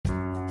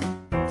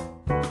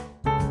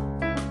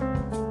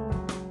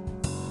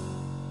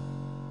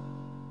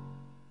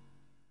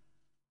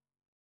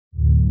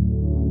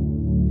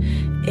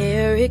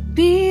Eric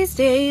B's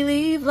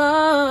Daily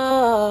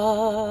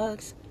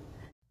Vlogs.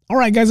 All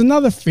right, guys,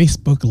 another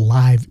Facebook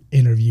Live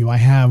interview. I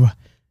have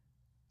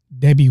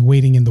Debbie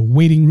waiting in the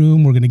waiting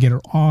room. We're going to get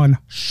her on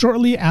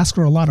shortly, ask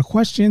her a lot of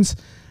questions.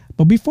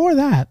 But before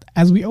that,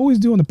 as we always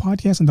do on the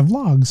podcast and the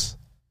vlogs,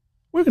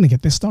 we're going to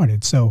get this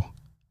started. So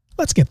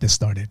let's get this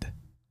started.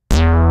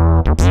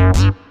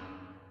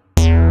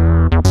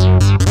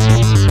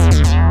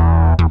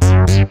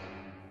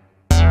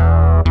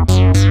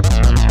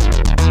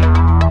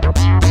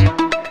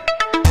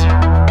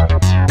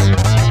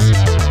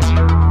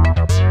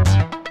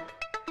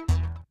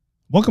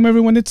 Welcome,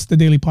 everyone. It's the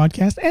Daily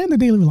Podcast and the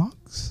Daily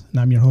Vlogs. And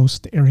I'm your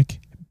host, Eric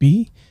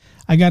B.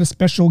 I got a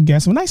special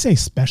guest. When I say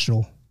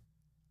special,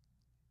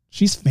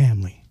 she's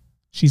family.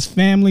 She's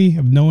family.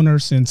 I've known her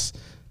since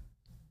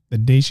the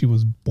day she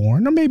was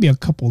born, or maybe a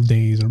couple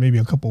days, or maybe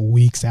a couple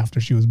weeks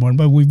after she was born.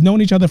 But we've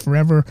known each other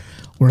forever.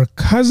 We're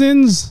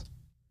cousins.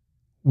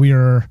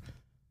 We're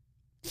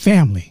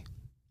family.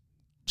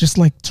 Just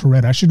like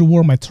Toretto. I should have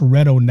worn my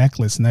Toretto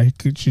necklace, and I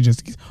should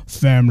just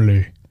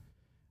family.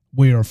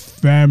 We are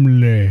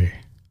family.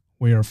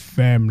 We are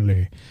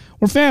family.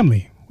 We're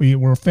family.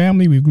 We're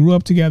family. We grew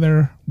up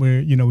together.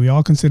 We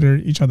all consider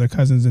each other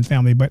cousins and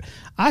family. But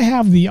I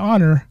have the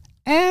honor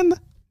and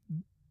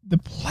the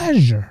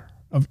pleasure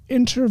of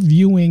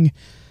interviewing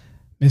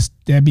Miss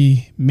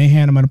Debbie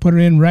Mahan. I'm going to put her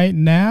in right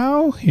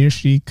now. Here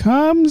she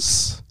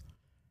comes.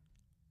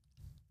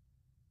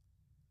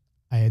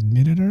 I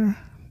admitted her.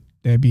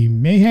 Debbie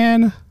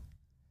Mahan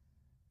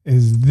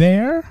is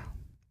there.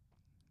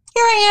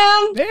 Here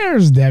I am.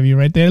 There's Debbie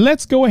right there.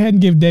 Let's go ahead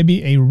and give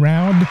Debbie a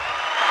round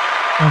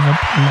of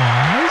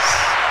applause.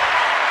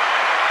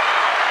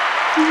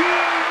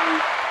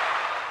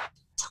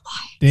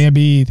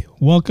 Debbie,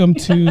 welcome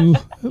to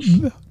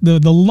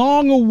the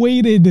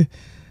long-awaited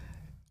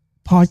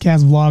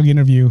podcast vlog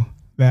interview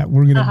that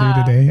we're going to do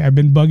today. I've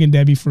been bugging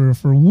Debbie for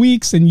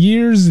weeks and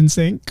years and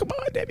saying, come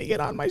on, Debbie, get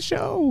on my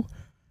show.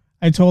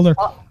 I told her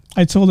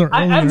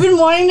earlier. I've been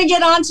wanting to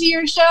get onto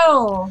your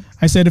show.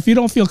 I said, if you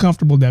don't feel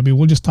comfortable, Debbie,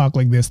 we'll just talk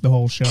like this the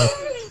whole show.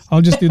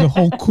 I'll just do the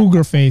whole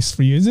cougar face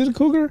for you. Is it a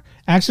cougar?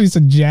 Actually, it's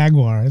a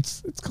jaguar.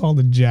 It's called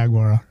a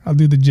jaguar. I'll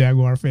do the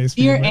jaguar face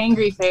for you. Your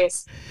angry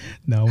face.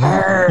 No,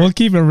 we'll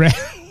keep it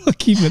we'll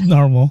keep it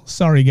normal.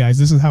 Sorry, guys.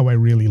 This is how I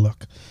really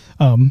look.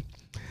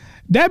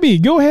 Debbie,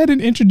 go ahead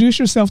and introduce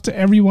yourself to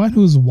everyone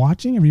who's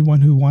watching, everyone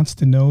who wants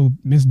to know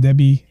Miss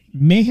Debbie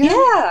Mahan.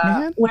 Yeah.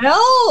 Mahan?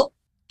 Well,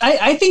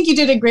 I think you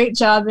did a great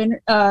job in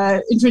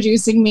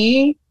introducing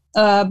me,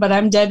 but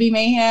I'm Debbie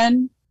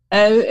Mahan,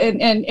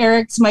 and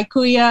Eric's my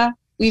kuya.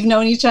 We've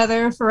known each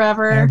other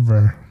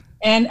forever.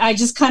 And I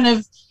just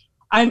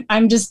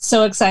I'm just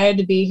so excited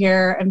to be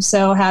here. I'm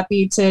so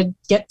happy to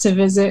get to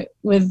visit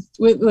with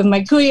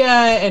my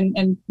kuya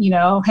and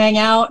hang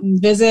out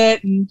and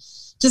visit and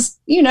just,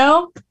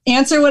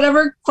 answer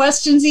whatever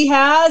questions he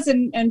has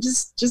and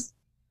just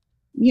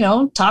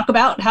talk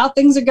about how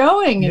things are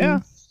going.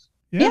 And,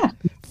 yeah.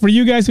 For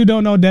you guys who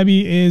don't know,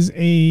 Debbie is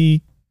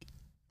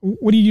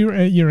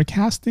you're a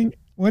casting,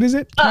 what is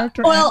it?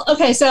 Character?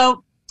 Okay.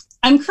 So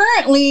I'm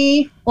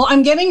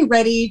getting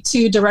ready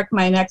to direct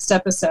my next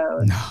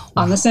episode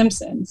on The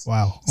Simpsons.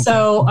 Wow. Okay.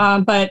 So,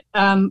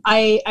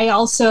 I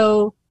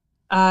also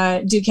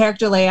do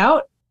character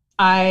layout.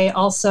 I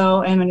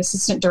also am an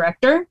assistant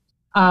director.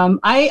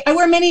 I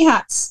wear many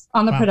hats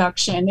on the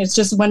production. It's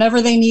just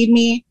whenever they need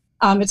me.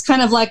 It's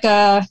kind of like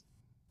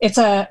it's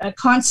a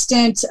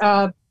constant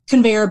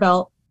conveyor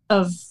belt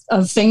of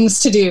things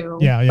to do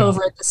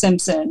over at The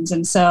Simpsons.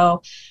 And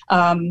so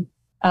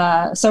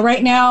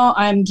right now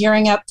I'm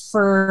gearing up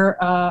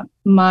for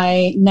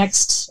my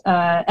next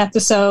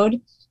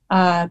episode.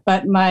 But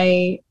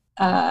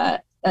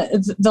the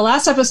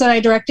last episode I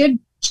directed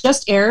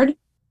just aired,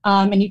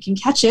 and you can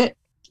catch it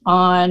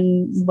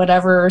on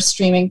whatever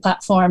streaming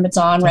platform it's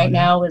on right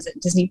now. Is it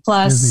Disney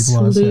Plus? Disney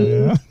Plus,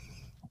 Hulu?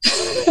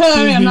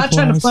 I'm not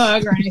trying to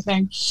plug or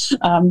anything.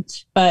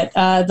 But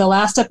the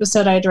last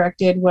episode I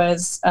directed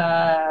was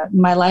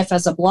my life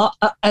as a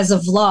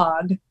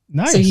vlog.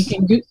 Nice. So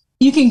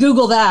you can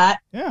Google that.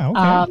 Yeah.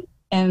 Okay.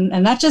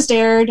 And that just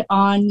aired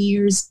on New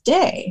Year's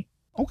Day.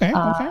 Okay.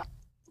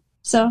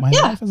 So my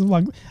life as a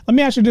vlog. Let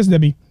me ask you this,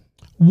 Debbie.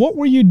 What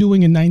were you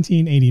doing in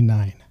 1989?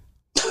 I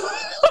don't know.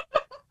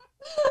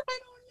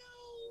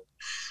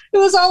 It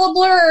was all a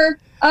blur.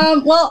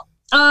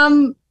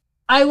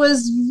 I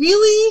was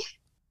really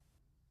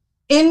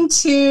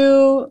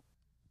into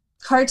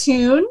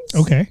cartoons.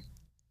 Okay.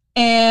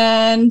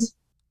 And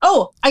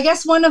I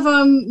guess one of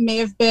them may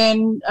have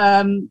been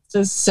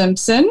The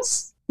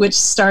Simpsons, which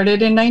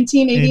started in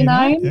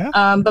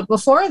 1989. But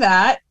before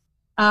that,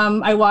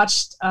 I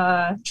watched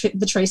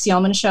the Tracy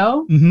Ullman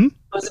Show. Mm-hmm.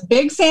 I was a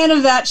big fan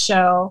of that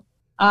show.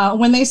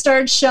 When they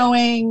started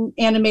showing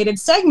animated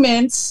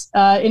segments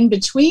in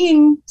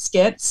between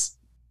skits,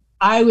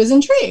 I was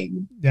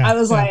intrigued. I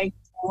was like,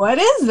 what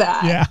is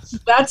that? Yeah.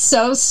 That's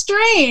so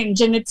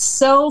strange. And it's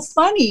so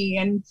funny.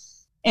 And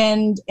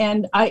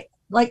I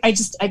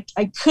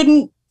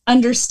couldn't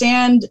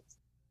understand,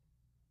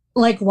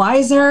 like, why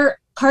is there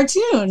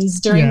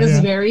cartoons during this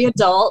very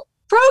adult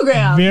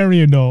program.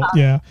 Very adult,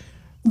 yeah.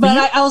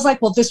 But I was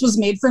like, well, this was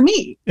made for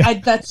me.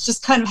 That's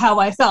just kind of how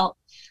I felt.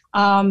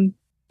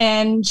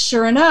 And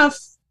sure enough,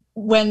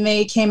 when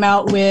they came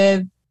out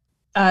with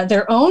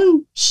their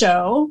own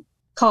show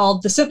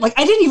called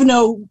I didn't even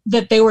know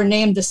that they were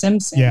named The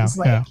Simpsons.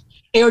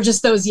 They were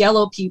just those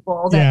yellow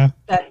people that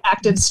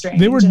acted strange.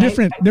 They were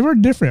different. They were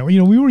different. You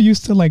know, we were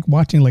used to like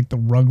watching like the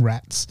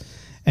Rugrats,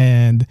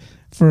 and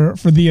for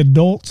the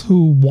adults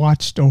who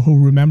watched or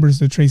who remembers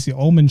the Tracy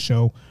Ullman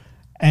show,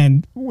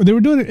 and they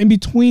were doing it in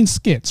between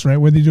skits, right?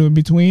 Were they doing in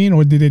between,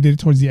 or did they do it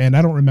towards the end?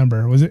 I don't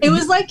remember. Was it? It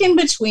was like in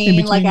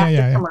between like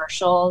after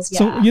commercials. Yeah.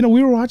 So you know,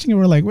 we were watching it.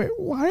 We're like, wait,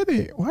 why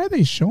are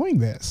they showing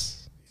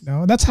this? You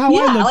know, that's how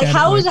I look at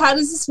it. How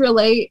does this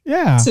relate?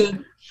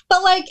 To.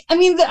 But like, I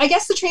mean, I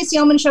guess the Tracy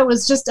Ullman show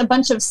was just a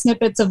bunch of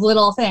snippets of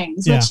little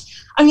things,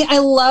 which, I mean, I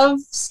love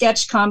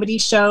sketch comedy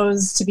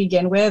shows to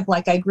begin with.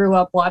 Like I grew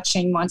up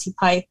watching Monty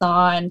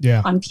Python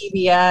on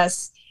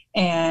PBS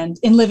and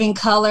In Living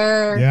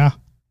Color.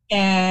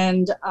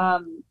 And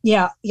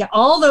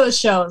all those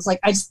shows, like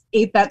I just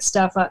ate that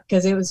stuff up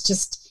because it was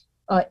just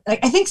like,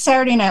 I think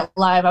Saturday Night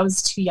Live, I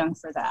was too young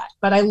for that,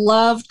 but I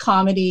loved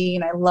comedy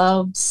and I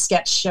loved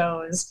sketch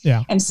shows.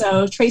 And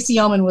so Tracy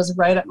Ullman was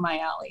right up my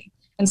alley.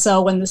 And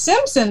so when The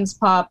Simpsons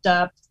popped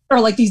up,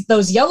 or like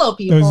those yellow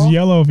people, I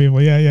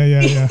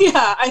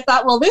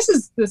thought, well, this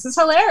is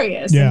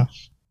hilarious.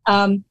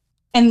 And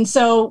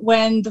so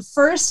when the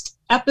first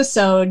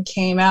episode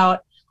came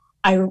out,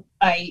 I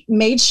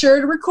made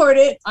sure to record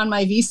it on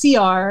my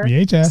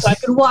VHS so I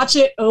could watch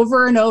it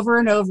over and over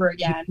and over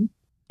again.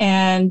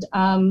 And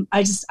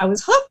I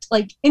was hooked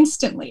like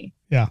instantly.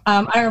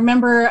 I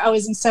remember I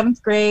was in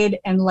 7th grade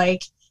and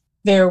like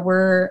there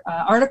were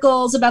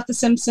articles about The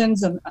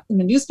Simpsons in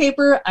the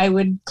newspaper. I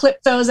would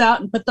clip those out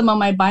and put them on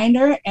my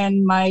binder,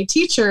 and my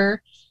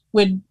teacher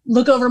would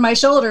look over my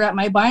shoulder at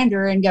my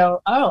binder and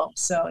go, "Oh,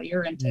 so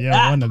you're into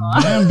that? One of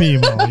them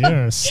people.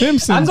 You're a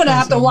Simpsons. I'm going to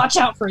have to watch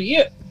out for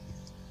you,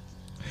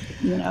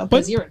 you know,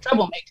 because you're a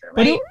troublemaker,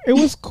 right?" But it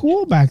was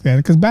cool back then,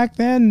 because back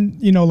then,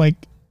 you know, like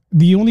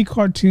the only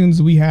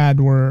cartoons we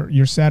had were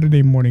your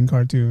Saturday morning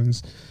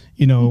cartoons,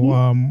 you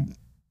know.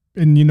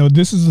 And you know,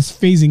 this is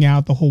just phasing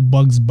out the whole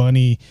Bugs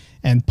Bunny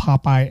and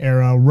Popeye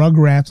era.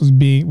 Rugrats was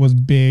big.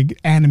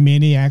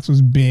 Animaniacs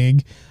was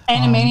big.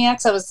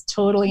 Animaniacs, I was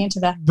totally into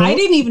that. I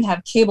didn't even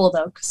have cable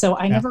though, so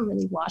I never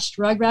really watched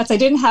Rugrats. I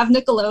didn't have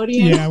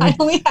Nickelodeon. I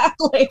only had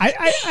like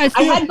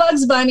I had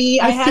Bugs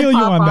Bunny. I had Popeye. You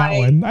on that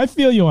one. I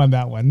feel you on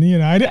that one. You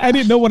know, I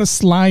didn't know what a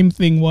slime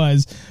thing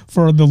was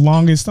for the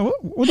longest.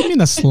 What do you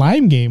mean a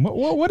slime game?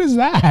 What is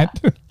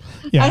that?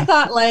 I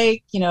thought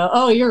like, you know,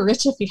 oh, you're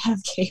rich if you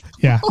have cable.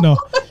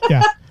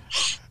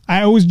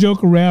 I always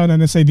joke around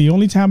and I say the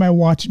only time I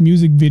watched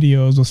music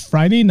videos was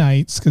Friday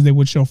nights, because they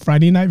would show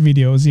Friday night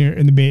videos here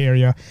in the Bay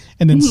Area,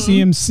 and then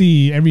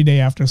CMC every day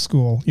after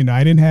school. You know,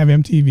 I didn't have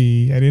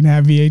MTV, I didn't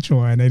have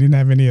VH1, I didn't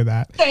have any of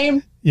that.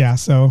 Same. Yeah,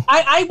 so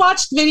I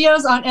watched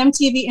videos on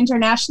MTV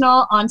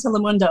International on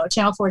Telemundo,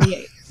 Channel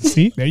 48.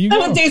 See, there you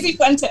go. With Daisy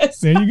Fuentes.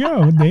 There you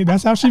go.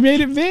 That's how she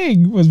made it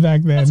big, was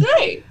back then. That's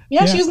right.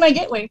 Yeah, she was my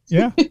gateway.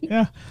 Yeah.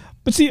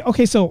 But see,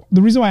 okay, so the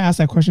reason why I asked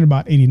that question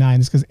about 89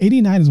 is because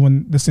 89 is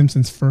when The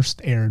Simpsons first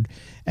aired.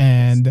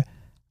 And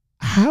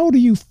how do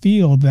you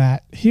feel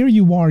that here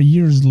you are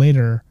years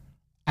later,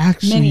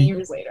 many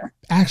years later,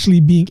 actually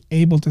being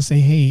able to say,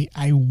 hey,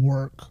 I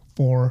work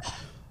for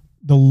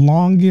the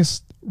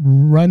longest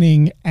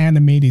running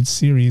animated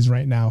series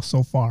right now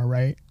so far,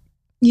 right?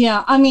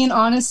 Yeah, I mean,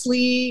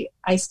 honestly,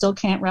 I still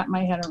can't wrap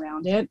my head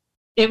around it.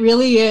 It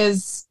really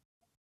is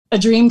a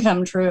dream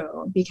come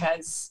true,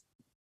 because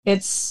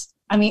it's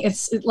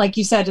like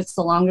you said, it's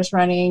the longest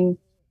running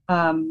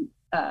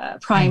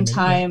prime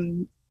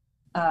time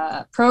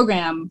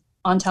program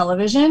on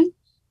television.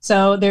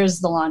 So there's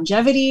the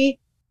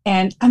longevity,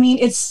 and I mean,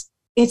 it's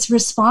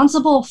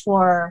responsible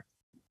for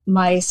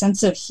my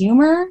sense of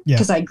humor,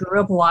 because I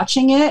grew up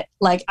watching it.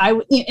 Like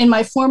in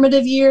my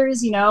formative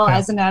years, you know,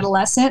 as an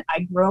adolescent, I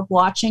grew up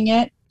watching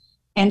it.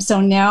 And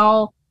so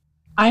now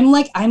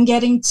I'm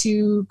getting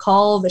to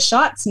call the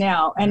shots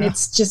now. And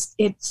it's just,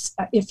 it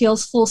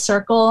feels full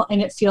circle, and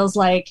it feels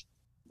like,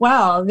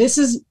 wow,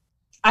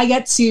 I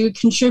get to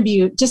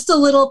contribute just a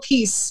little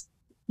piece,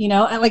 you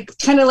know, and like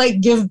kind of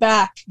like give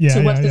back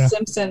to what The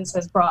Simpsons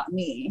has brought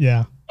me.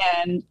 Yeah.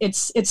 And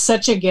it's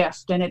such a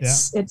gift, and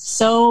it's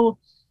so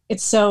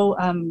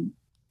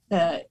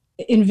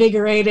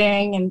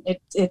invigorating, and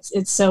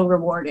it's so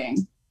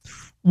rewarding.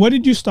 What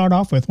did you start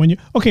off with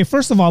okay,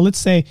 first of all, let's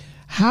say,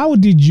 how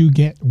did you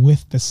get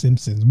with The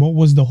Simpsons? What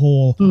was the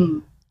whole,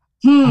 I'm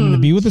going to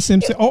be with The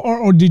Simpsons,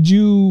 or did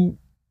you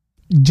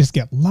just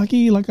get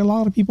lucky like a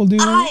lot of people do?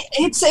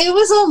 It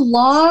was a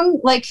long,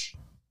 like,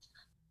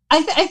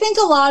 I think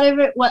a lot of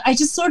it, I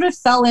just sort of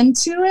fell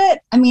into it.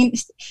 I mean,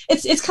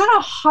 it's kind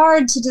of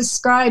hard to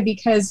describe,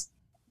 because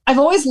I've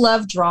always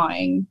loved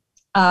drawing,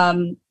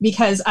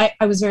 because I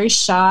was very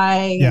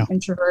shy,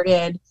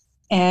 introverted,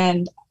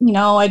 and, you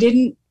know, I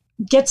didn't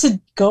get to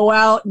go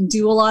out and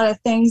do a lot of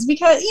things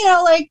because,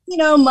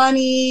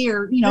 money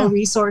or,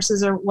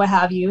 resources or what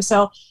have you.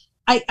 So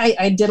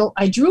I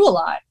drew a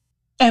lot,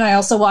 and I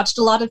also watched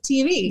a lot of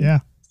TV. Yeah.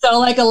 So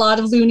like a lot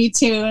of Looney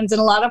Tunes and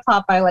a lot of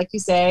Popeye, like you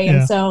say. Yeah.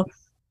 And so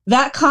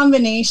that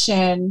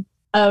combination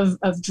of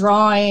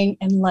drawing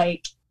and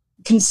like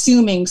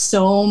consuming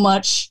so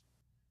much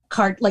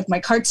my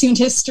cartoon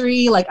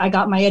history, like I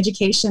got my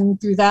education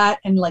through that,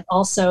 and like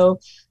also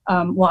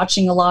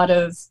watching a lot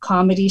of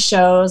comedy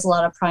shows, a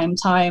lot of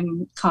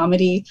primetime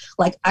comedy.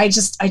 Like I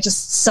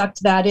just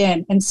sucked that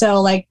in. And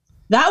so like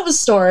that was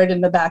stored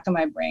in the back of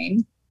my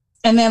brain.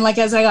 And then like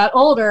as I got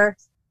older,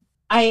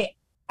 I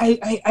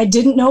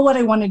didn't know what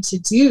I wanted to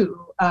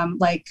do.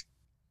 Like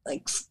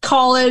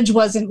college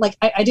wasn't like,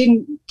 I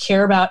didn't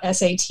care about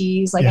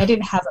SATs. Like I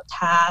didn't have a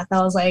path.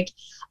 I was like,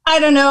 I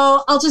don't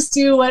know, I'll just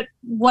do what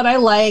I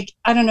like.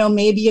 I don't know,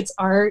 maybe it's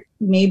art,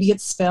 maybe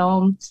it's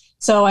film.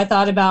 So I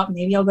thought about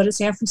maybe I'll go to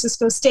San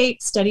Francisco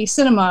State, study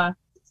cinema.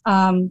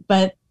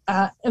 But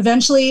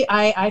eventually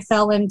I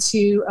fell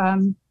into,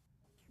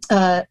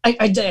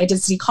 I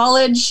did city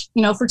college,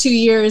 for 2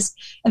 years.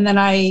 And then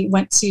I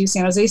went to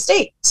San Jose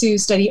State to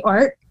study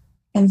art.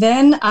 And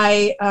then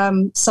I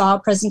saw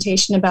a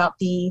presentation about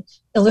the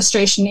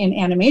illustration and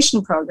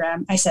animation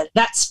program. I said,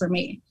 that's for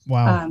me.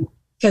 Wow.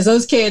 Because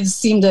those kids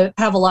seem to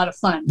have a lot of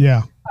fun.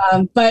 Yeah.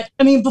 But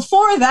I mean,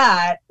 before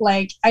that,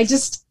 like I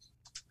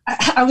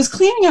was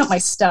cleaning out my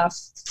stuff,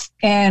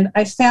 and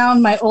I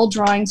found my old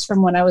drawings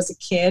from when I was a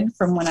kid,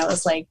 from when I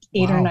was like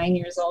 8 or 9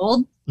 years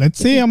old. Let's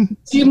see them.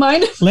 Do you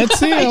mind? Let's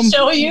see them. I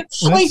show you.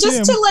 Like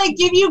just to like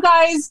give you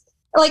guys,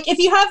 like if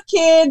you have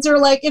kids, or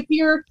like if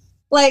you're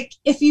like,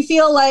 if you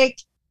feel like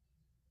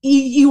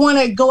you want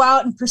to go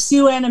out and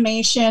pursue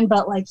animation,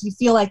 but like you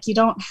feel like you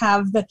don't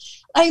have the,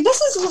 like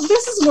this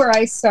is where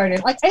I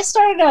started. Like I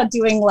started out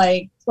doing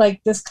like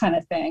this kind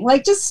of thing,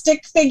 like just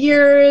stick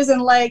figures,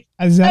 and like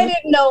I didn't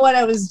know what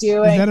I was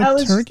doing. Is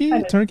that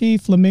a turkey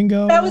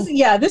flamingo? That was,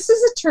 yeah, this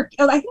is a turkey.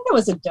 Oh, I think that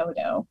was a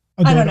dodo.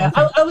 I don't know.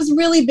 Okay. I was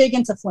really big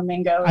into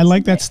flamingos. I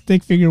like that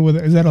stick figure with,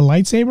 is that a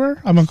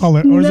lightsaber? I'm gonna call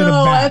it, or is it a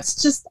bat?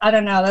 That's just, I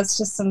don't know. That's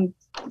just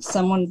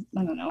someone,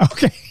 I don't know.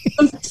 Okay.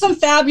 some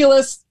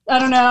fabulous, I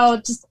don't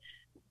know, just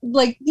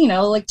like,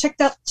 like check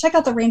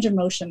out the range of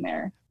motion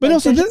there. But like,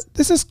 also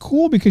this is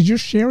cool because you're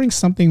sharing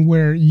something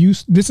where you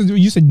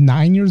said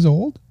 9 years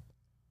old.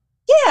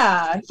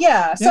 Yeah.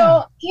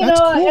 So cool.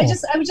 I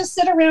would just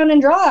sit around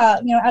and draw,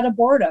 out of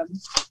boredom.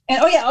 And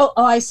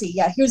I see.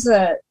 Yeah, here's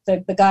the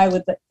guy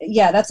with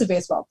that's a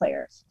baseball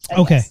player.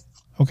 I guess.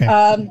 Okay.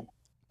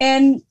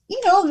 And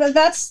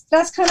that's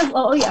kind of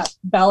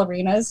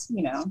ballerinas.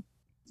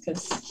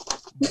 Because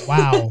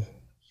wow.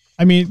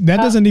 I mean, that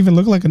doesn't even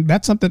look like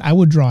that's something I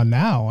would draw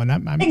now, and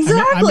I'm in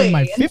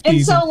my 50s.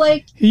 And so,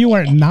 like, you were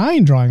at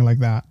 9 drawing like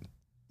that.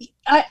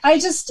 I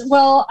just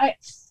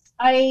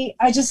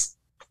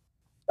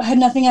had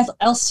nothing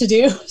else to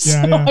do,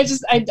 so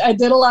I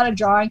did a lot of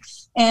drawing,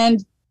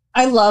 and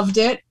I loved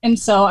it, and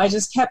so I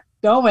just kept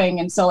going,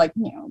 and so like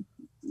oh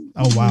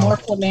wow, more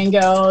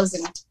flamingos,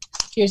 and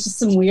here's just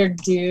some weird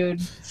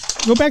dude.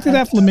 Go back to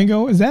that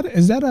flamingo. Is that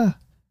a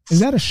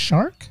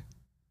shark,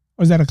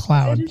 or is that a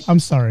cloud? I'm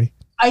sorry.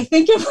 I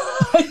think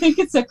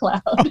it's a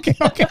cloud. Okay.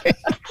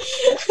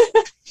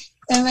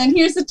 And then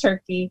here's a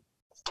turkey.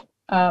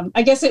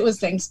 I guess it was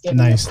Thanksgiving.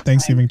 Nice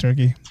Thanksgiving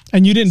turkey.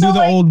 And you didn't do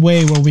the old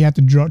way where we had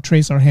to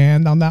trace our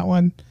hand on that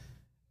one.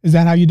 Is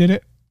that how you did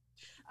it?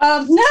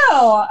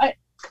 No.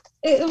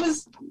 It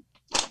was.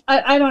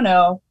 I don't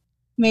know.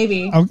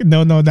 Maybe. Okay.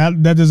 No.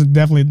 That doesn't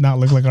definitely not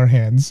look like our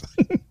hands.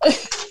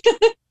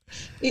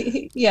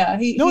 Yeah.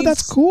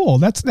 That's cool.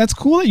 That's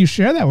cool that you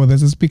share that with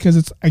us. It's because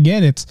it's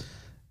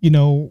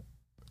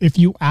if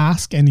you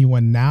ask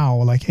anyone now,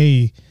 like,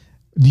 hey,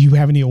 do you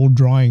have any old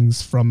drawings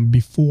from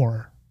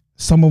before?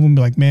 Some of them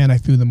be like, man, I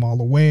threw them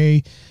all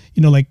away.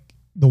 Like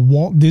the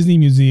Walt Disney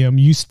Museum,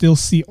 you still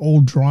see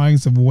old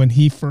drawings of when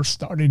he first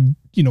started,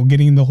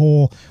 getting the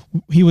whole,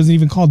 he wasn't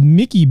even called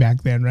Mickey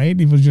back then, right?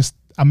 He was just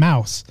a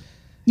mouse.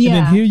 Yeah.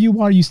 And then here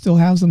you are, you still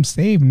have them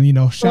saved.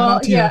 And, shout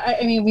out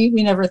to I mean, we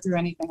never threw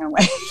anything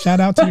away. Shout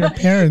out to your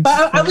parents.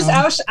 But I was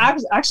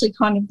actually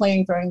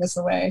contemplating throwing this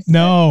away.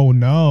 So.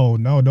 No,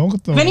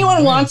 don't throw If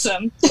anyone wants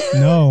them.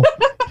 No,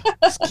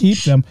 just keep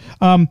them.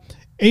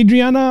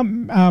 Adriana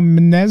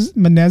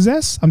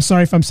Menezes, I'm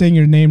sorry if I'm saying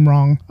your name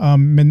wrong.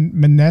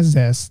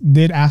 Menezes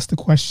did ask the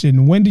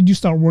question, when did you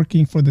start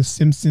working for The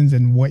Simpsons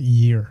and what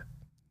year?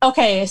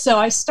 Okay, so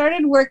I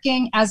started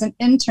working as an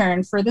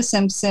intern for The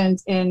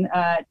Simpsons in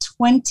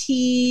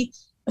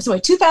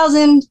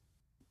 2000.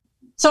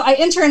 So I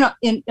interned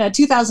in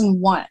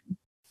 2001.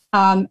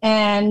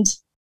 And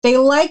they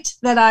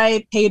liked that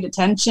I paid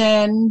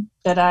attention,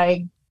 that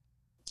I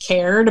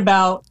cared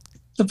about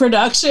the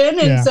production.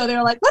 And so they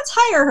were like, let's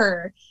hire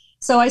her.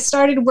 So I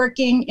started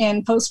working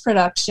in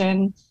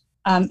post-production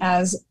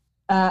as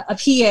a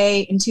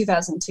PA in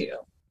 2002.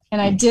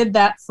 And I did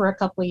that for a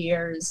couple of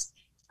years.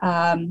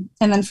 And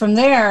then from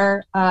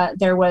there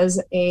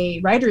was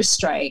a writer's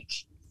strike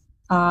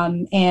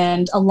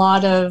And a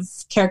lot of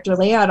character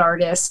layout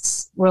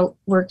artists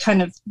were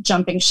kind of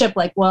jumping ship,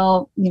 like,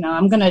 well,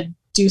 I'm going to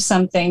do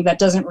something that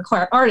doesn't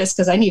require artists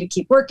because I need to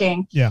keep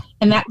working. Yeah.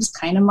 And that was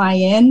kind of my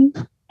in.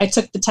 I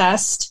took the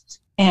test,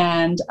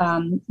 and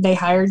they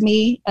hired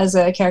me as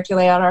a character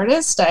layout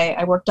artist.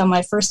 I worked on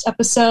my first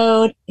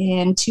episode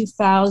in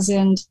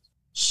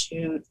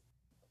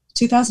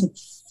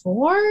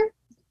 2004?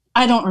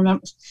 I don't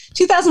remember.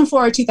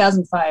 2004 or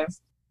 2005.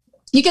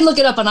 You can look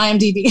it up on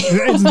IMDb.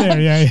 It's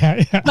there,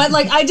 yeah. But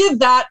like I did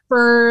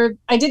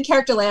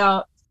character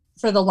layout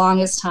for the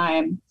longest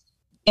time.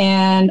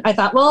 And I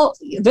thought, well,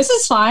 this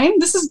is fine.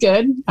 This is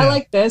good. Yeah. I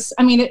like this.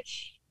 I mean,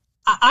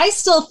 I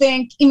still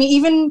think,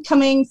 even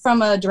coming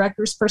from a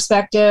director's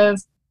perspective,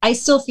 I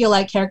still feel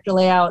like character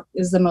layout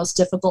is the most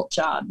difficult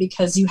job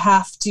because you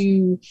have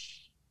to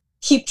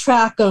keep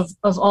track of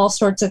all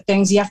sorts of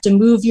things. You have to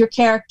move your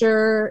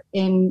character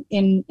in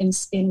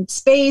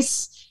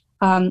space.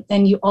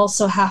 And you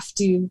also have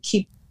to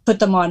put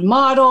them on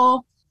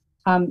model.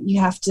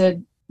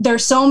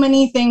 There's so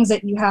many things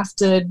that you have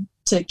to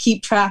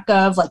keep track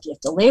of. Like you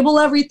have to label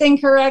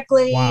everything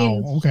correctly.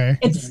 Wow. Okay.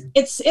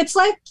 It's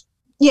like,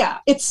 yeah,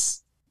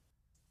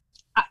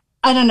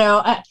 I don't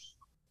know.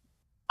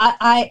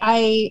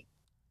 I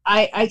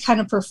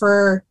kind of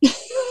prefer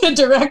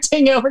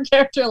directing over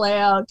character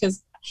layout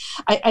because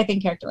I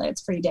think character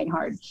layout's pretty dang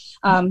hard.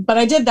 But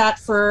I did that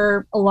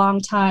for a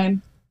long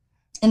time.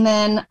 And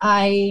then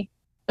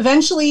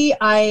eventually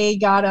I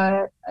got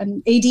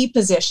an AD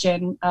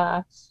position.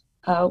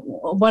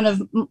 One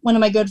of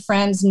my good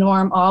friends,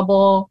 Norm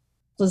Auble,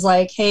 was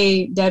like,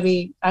 "Hey,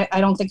 Debbie, I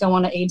don't think I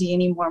want to AD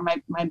anymore.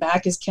 My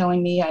back is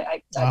killing me.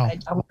 I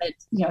want to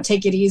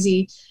take it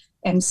easy."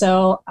 And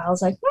so I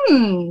was like,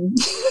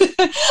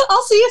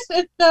 I'll see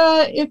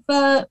if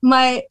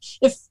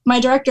my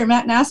director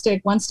Matt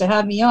Nastic wants to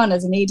have me on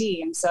as an AD.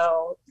 And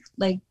so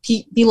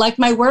he liked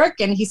my work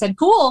and he said,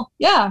 "Cool,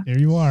 yeah." There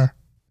you are.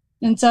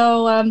 And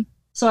so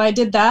I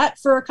did that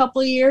for a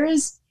couple of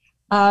years.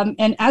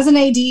 And as an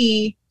AD,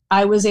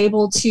 I was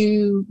able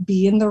to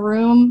be in the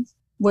room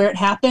where it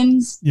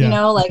happens,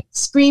 like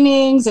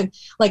screenings and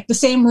like the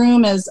same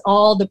room as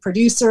all the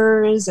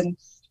producers and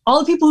all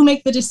the people who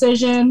make the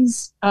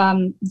decisions,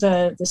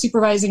 the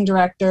supervising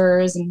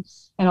directors and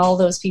all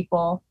those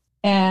people.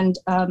 And,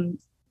 I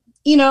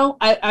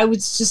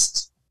was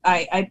just,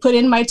 I put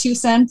in my 2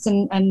 cents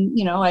and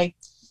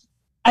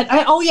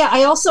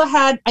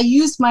I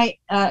used my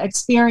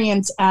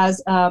experience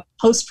as a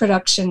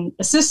post-production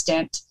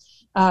assistant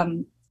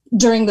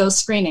during those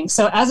screenings.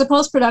 So as a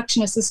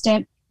post-production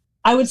assistant,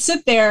 I would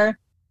sit there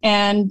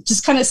and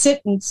just kind of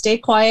sit and stay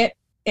quiet.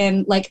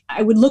 And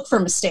I would look for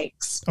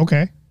mistakes.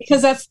 Okay.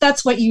 Because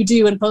that's what you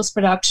do in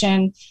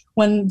post-production.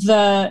 When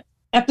the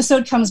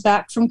episode comes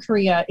back from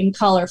Korea in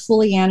color,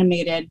 fully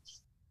animated,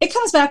 it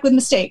comes back with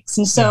mistakes.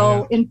 And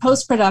so in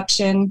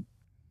post-production,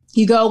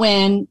 you go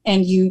in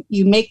and you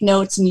make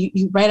notes and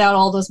you write out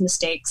all those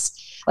mistakes.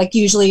 Like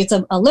usually it's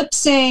a lip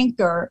sync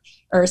or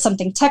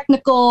something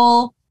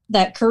technical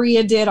that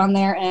Korea did on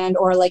their end,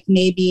 or like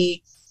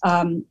maybe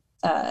on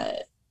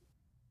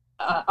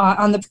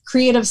the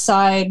creative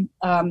side,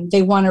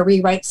 they want to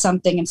rewrite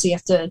something, and so you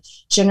have to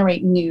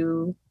generate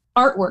new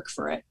artwork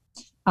for it.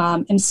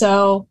 And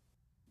so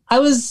I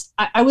was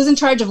in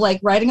charge of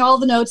writing all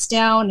the notes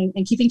down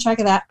and keeping track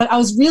of that. But I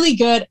was really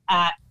good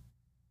at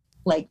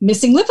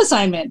missing lip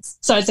assignments.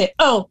 So I'd say,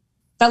 "Oh,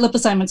 that lip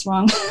assignment's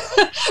wrong,"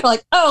 or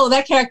 "Oh,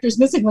 that character's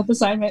missing lip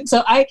assignment."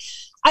 So I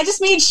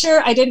just made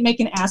sure I didn't make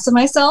an ass of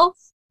myself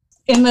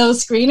in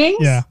those screenings.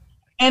 Yeah.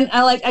 And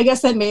I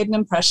guess that made an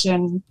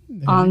impression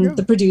on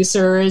the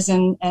producers.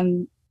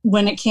 And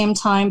when it came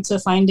time to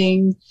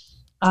finding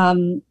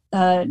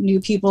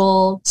new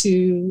people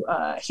to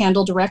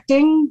handle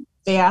directing,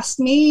 they asked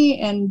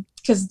me, and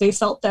because they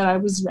felt that I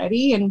was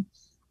ready. And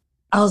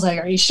I was like,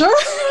 "Are you sure?"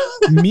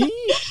 Me?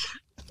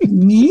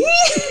 Me?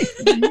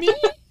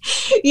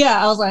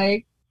 Yeah, I was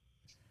like,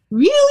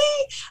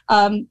 "Really?"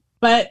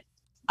 But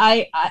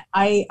I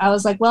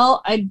was like,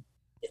 well, I'd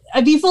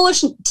be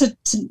foolish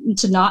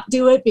to not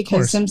do it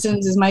because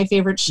Simpsons is my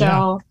favorite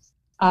show.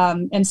 Yeah.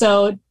 And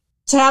so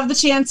to have the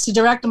chance to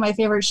direct on my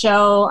favorite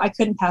show, I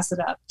couldn't pass it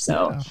up.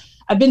 So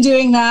I've been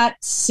doing that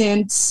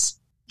since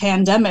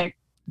pandemic.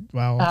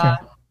 Wow.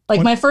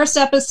 Okay. My first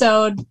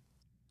episode,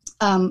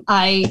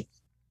 I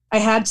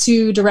had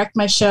to direct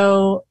my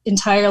show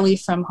entirely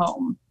from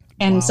home.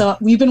 And so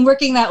we've been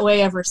working that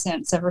way ever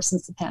since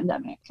the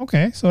pandemic.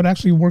 Okay. So it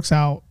actually works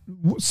out.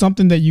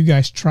 Something that you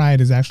guys tried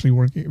is actually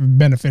working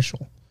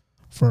beneficial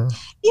for.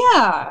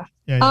 Yeah.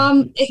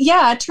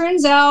 It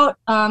turns out,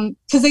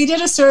 because they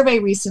did a survey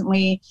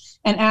recently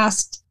and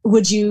asked,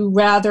 would you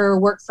rather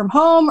work from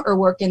home or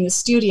work in the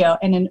studio?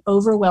 And an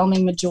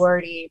overwhelming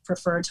majority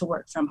prefer to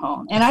work from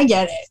home. And I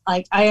get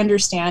it. I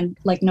understand,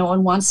 no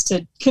one wants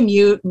to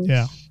commute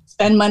and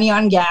spend money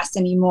on gas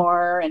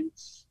anymore and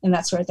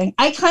that sort of thing.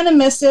 I kind of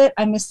miss it.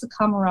 I miss the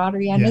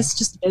camaraderie. I miss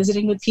just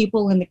visiting with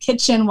people in the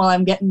kitchen while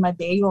I'm getting my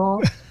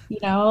bagel,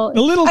 The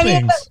little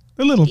things.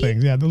 The little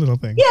things. Yeah, the little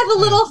things. Yeah, the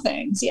little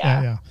things.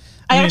 Yeah.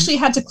 I actually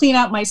had to clean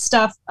out my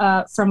stuff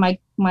from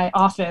my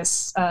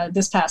office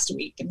this past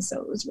week, and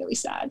so it was really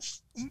sad.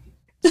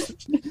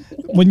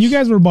 When you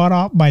guys were bought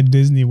out by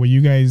Disney, were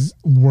you guys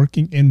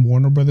working in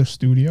Warner Brothers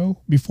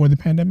Studio before the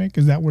pandemic?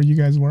 Is that where you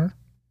guys were?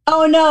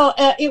 Oh no,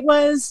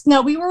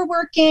 we were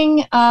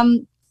working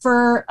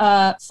for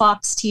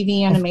Fox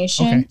TV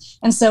Animation, okay.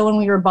 And so when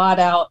we were bought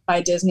out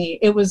by Disney,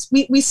 it was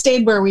we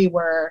stayed where we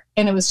were,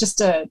 and it was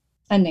just a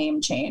name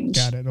change.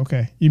 Got it.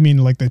 Okay, you mean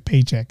like the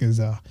paycheck is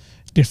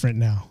different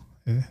now?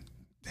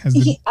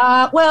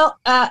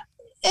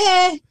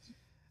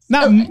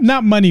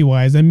 Not money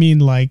wise. I mean,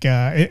 like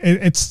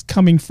it's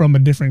coming from a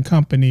different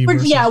company.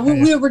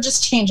 We were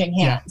just changing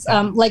hands.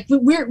 Yeah. Like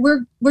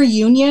we're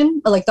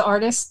union. Like the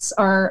artists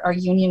are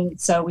union,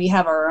 so we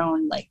have our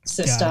own like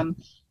system.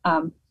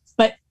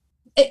 But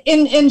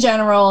in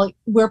general,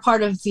 we're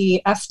part of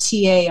the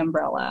FTA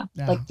umbrella,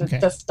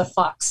 the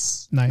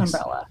Fox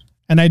umbrella.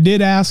 And I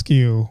did ask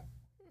you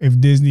if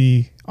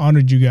Disney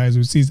honored you guys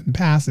with season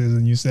passes,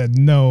 and you said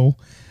no,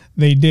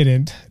 they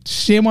didn't.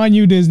 Shame on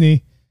you,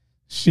 Disney.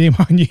 Shame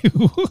on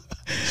you.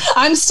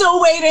 I'm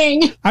still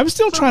waiting. I'm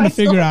still trying to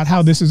figure out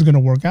how this is going to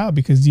work out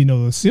because,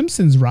 the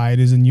Simpsons ride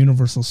is in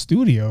Universal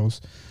Studios.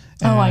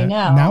 Oh, I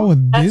know. Now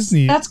with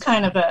Disney. That's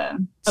kind of a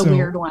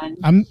weird one.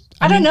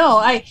 I don't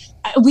know.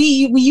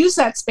 We use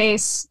that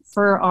space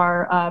for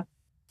our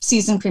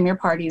season premiere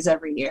parties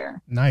every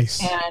year.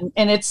 Nice.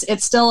 And it's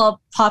still a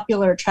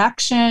popular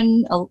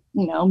attraction.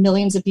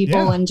 Millions of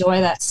people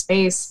enjoy that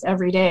space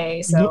every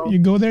day. So you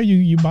go there,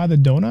 you buy the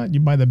donut,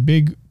 you buy the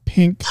big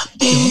pink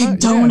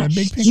donut. Yeah,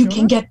 big pink you donut.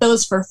 Can get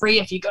those for free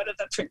if you go to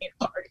the premiere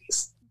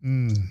parties.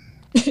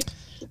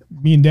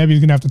 Me and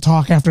Debbie's gonna have to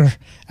talk after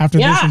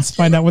this and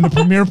find out when the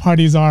premiere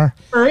parties are.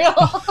 For real.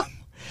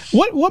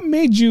 What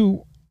made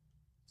you?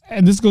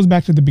 And this goes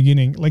back to the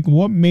beginning. Like,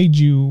 what made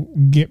you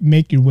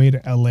make your way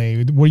to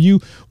LA? Were you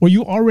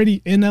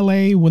already in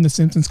LA when the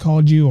Simpsons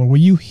called you, or were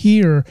you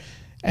here,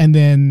 and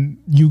then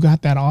you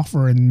got that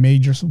offer and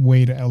made your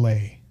way to LA?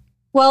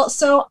 Well,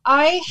 so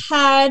I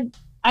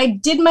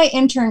did my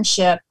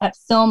internship at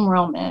Film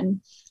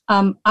Roman.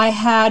 I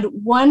had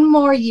one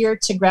more year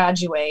to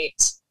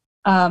graduate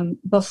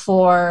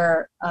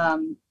before.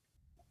 One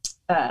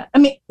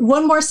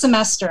more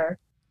semester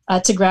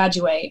to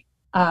graduate.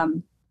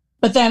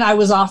 But then I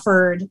was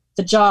offered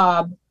the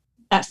job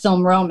at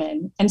Film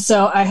Roman. And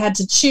so I had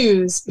to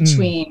choose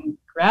between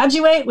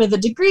graduate with a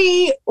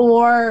degree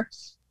or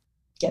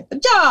get the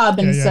job.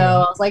 And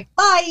I was like,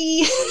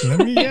 bye.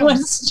 I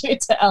went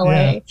straight to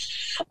LA.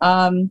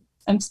 I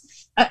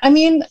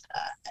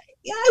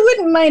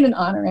wouldn't mind an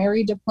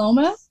honorary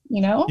diploma,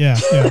 Yeah.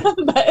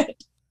 But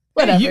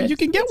whatever. You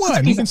can get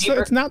one.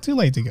 It's not too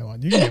late to get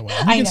one. You can get one.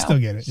 You can still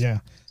get it. Yeah.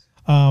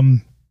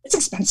 It's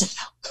expensive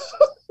though.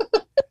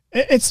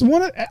 It's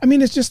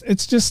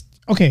it's just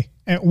okay.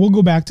 And we'll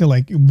go back to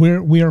like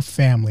we are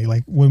family.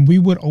 Like when we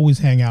would always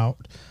hang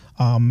out,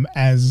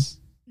 as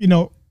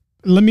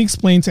let me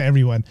explain to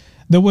everyone.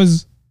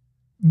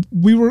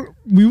 We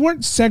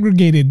weren't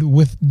segregated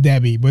with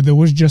Debbie, but there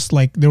was just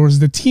like, there was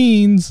the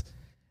teens,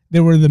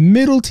 there were the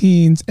middle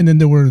teens, and then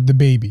there were the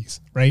babies,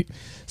 right?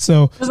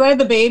 So was I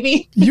the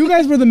baby? You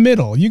guys were the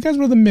middle.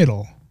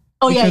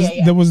 Oh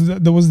yeah. There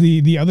was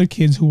the other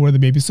kids who were the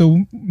babies.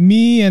 So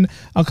me and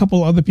a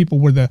couple other people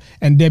were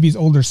and Debbie's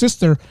older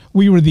sister,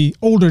 we were the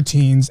older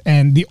teens,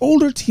 and the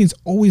older teens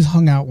always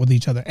hung out with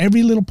each other.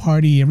 Every little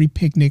party, every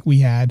picnic we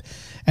had,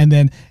 and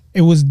then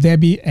it was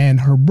Debbie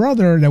and her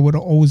brother that would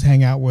always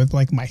hang out with,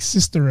 like my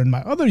sister and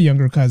my other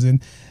younger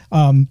cousin.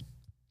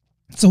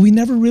 So we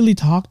never really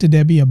talked to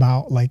Debbie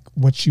about like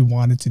what she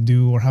wanted to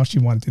do or how she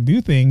wanted to do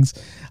things.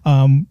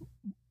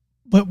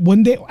 But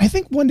one day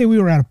we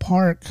were at a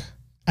park.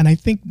 And I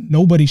think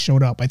nobody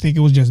showed up. I think it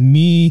was just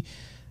me.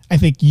 I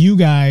think you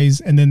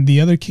guys, and then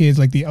the other kids,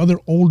 like the other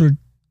older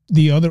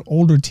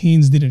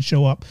teens didn't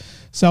show up.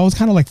 So I was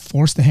kind of like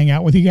forced to hang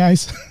out with you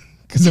guys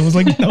because there was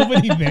like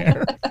nobody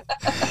there.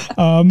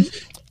 And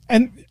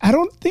I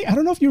don't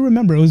know if you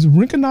remember, it was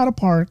Rinconada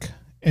Park,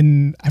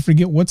 and I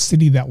forget what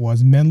city that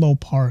was. Menlo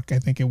Park, I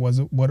think it was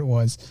what it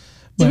was.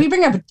 But did we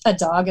bring up a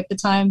dog at the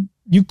time?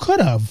 You could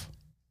have.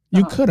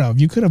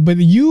 But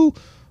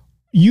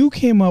you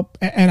came up,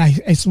 and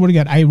I swear to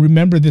God, I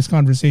remember this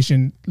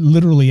conversation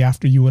literally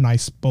after you and I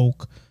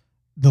spoke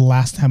the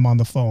last time on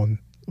the phone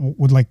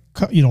with late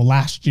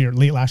last year.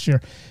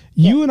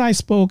 You and I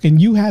spoke, and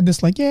you had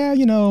this like, I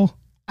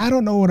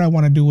don't know what I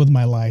want to do with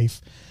my life.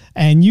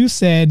 And you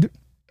said,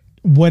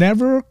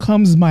 whatever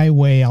comes my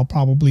way, I'll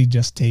probably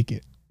just take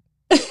it.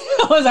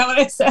 Was that what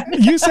I said?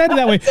 You said it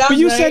that way, but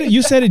you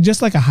said it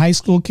just like a high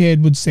school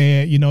kid would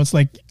say it. It's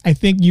like, I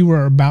think you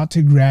were about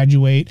to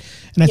graduate,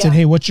 and I said,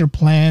 hey, what's your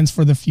plans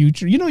for the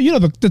future?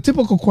 The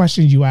typical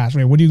questions you ask,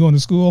 right? What are you going to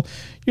school?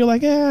 You're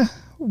like,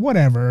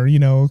 whatever.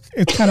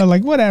 It's kind of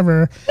like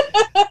whatever.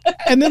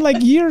 And then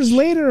like years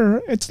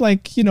later, it's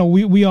like,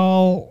 we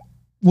all,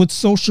 with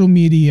social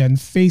media and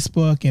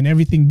Facebook and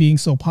everything being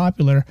so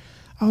popular,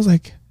 I was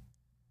like,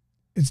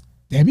 is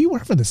Debbie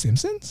work for The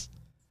Simpsons?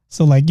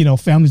 So like,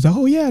 families like,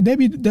 oh yeah,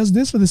 Debbie does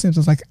this for the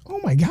Simpsons. Like,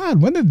 oh my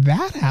God, when did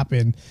that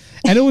happen?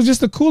 And it was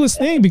just the coolest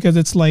thing because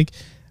it's like,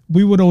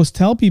 we would always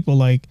tell people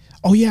like,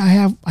 oh yeah,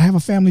 I have a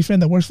family friend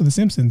that works for the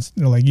Simpsons.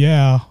 They're like,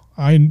 yeah,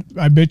 I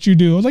bet you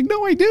do. I was like,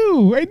 no, I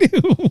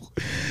do.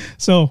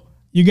 So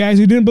you guys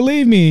who didn't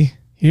believe me,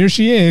 here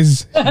she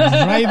is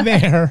right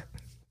there.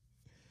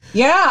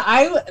 Yeah.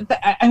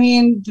 I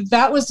mean,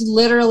 that was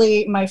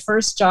literally my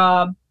first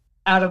job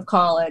out of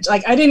college.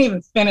 Like I didn't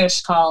even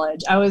finish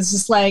college. I was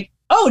just like,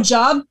 oh,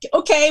 job.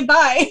 Okay,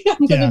 bye.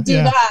 I'm going to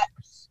do that.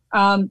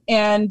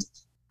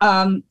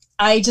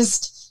 I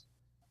just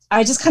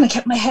kind of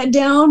kept my head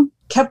down,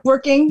 kept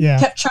working,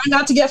 kept trying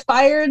not to get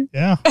fired.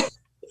 Yeah.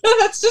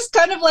 That's just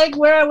kind of like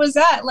where I was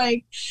at.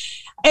 Like,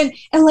 and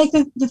like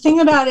the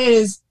thing about it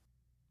is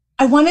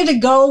I wanted to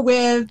go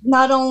with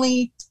not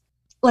only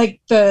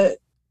like a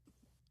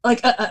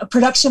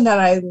production that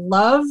I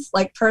love,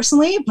 like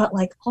personally, but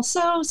like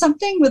also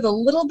something with a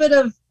little bit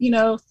of,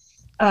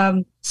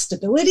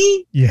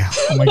 stability. Yeah.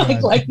 Oh my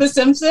God. like The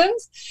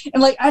Simpsons.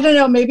 And like, I don't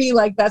know, maybe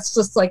like that's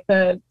just like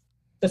the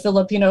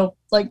Filipino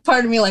like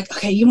part of me, like,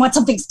 okay, you want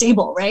something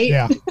stable, right?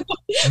 Yeah.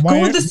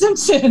 Go with The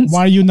Simpsons.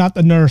 Why are you not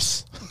the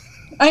nurse?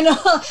 I know.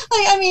 Like,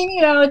 I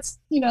mean, it's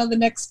the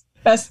next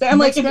best thing. I'm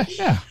like,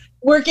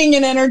 working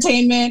in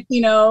entertainment,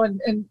 and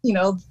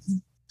the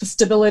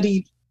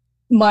stability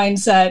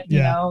mindset,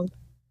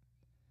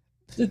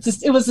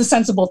 it was the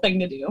sensible thing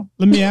to do.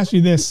 Let me ask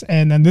you this,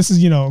 and this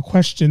is a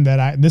question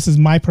this is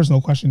my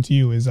personal question to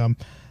you is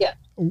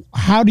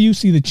how do you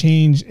see the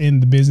change in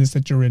the business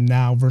that you're in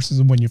now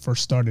versus when you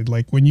first started?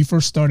 Like when you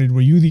first started,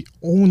 were you the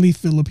only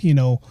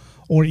Filipino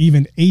or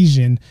even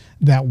Asian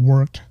that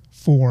worked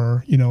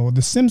for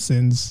The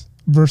Simpsons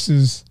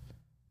versus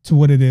to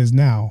what it is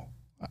now?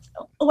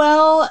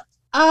 Well,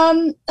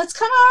 that's kind of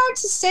hard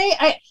to say.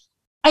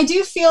 I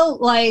do feel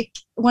like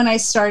when I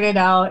started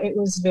out, it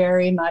was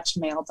very much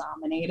male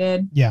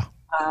dominated. Yeah.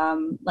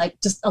 Like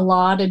just a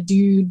lot of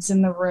dudes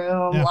in the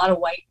room, a lot of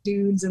white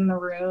dudes in the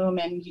room.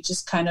 And you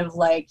just kind of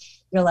like,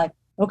 you're like,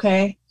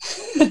 okay,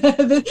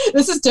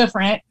 this is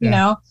different,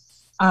 but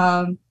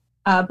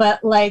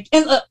like,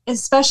 and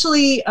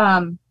especially,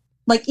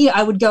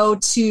 I would go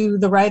to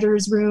the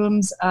writers'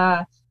 rooms,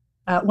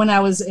 when I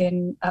was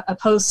in a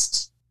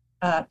post,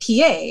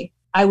 PA,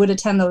 I would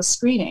attend those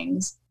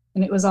screenings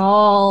and it was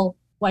all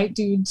white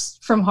dudes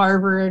from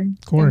Harvard.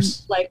 Of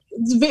course. And, like,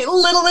 it's a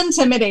little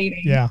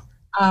intimidating. Yeah.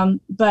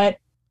 But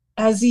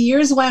as the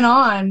years went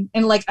on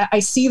and like I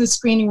see the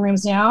screening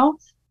rooms now,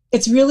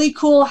 it's really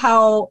cool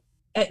how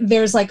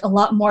there's like a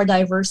lot more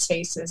diverse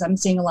faces. I'm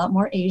seeing a lot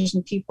more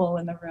Asian people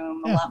in the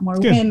room, a lot more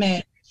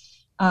women.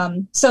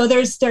 So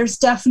there's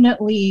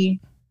definitely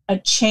a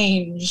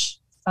change.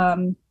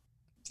 And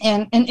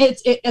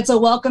it's a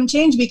welcome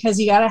change because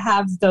you got to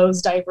have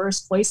those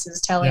diverse voices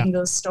telling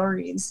those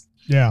stories.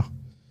 Yeah.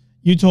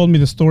 You told me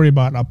the story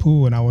about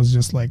Apu and I was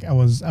just like, I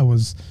was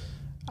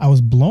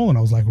blown. I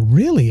was like,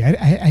 really?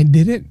 I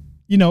didn't,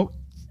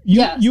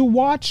 you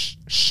watch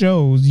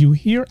shows, you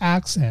hear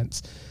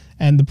accents,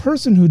 and the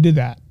person who did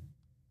that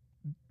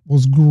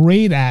was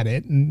great at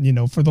it. And,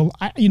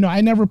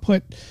 I never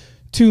put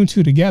two and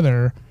two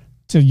together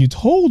till you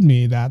told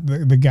me that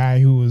the guy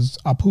who was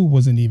Apu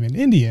wasn't even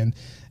Indian.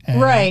 And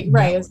right.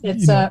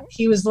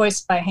 He was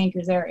voiced by Hank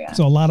Azaria.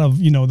 So a lot of,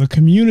 the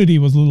community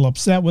was a little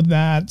upset with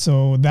that.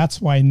 So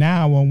that's why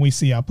now when we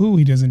see Apu,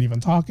 he doesn't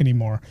even talk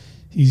anymore.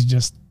 He's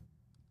just,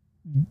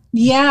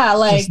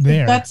 like just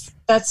there.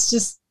 That's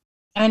just,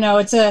 I know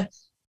it's an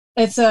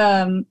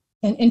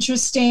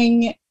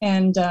interesting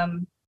and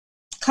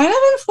kind of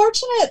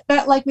unfortunate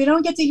that like we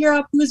don't get to hear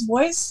Apu's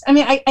voice. I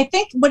mean, I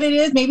think what it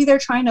is, maybe they're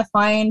trying to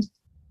find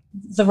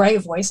the right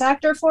voice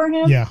actor for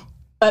him. Yeah.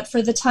 But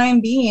for the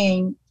time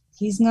being,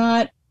 he's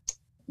not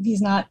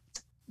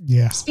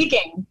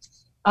speaking.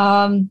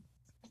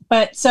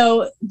 But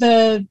so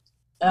the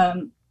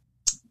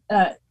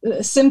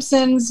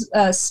Simpsons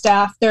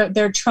staff,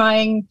 they're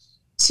trying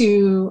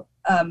to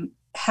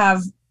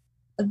have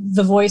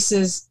the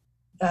voices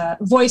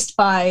voiced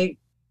by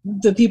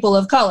the people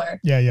of color.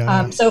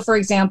 So for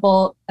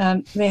example,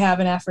 they have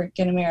an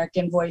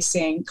African-American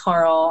voicing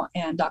Carl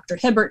and Dr.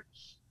 Hibbert.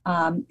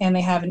 And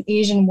they have an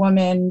Asian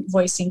woman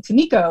voicing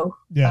Kamiko,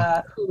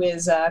 who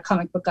is a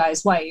comic book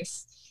guy's wife,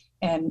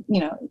 and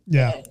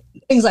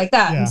things like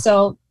that. And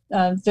so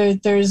they're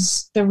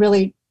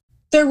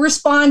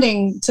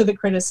responding to the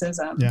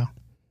criticism. Yeah,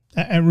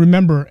 and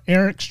remember,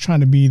 Eric's trying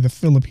to be the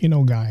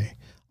Filipino guy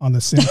on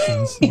The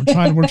Simpsons.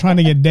 We're trying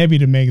to get Debbie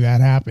to make that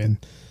happen.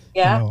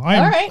 Yeah. All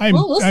right.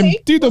 We'll see. I'm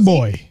Tito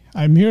Boy.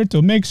 I'm here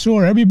to make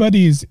sure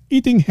everybody is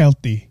eating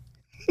healthy.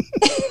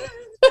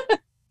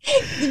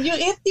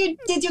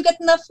 Did you get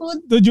enough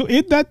food? Did you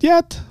eat that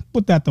yet?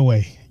 Put that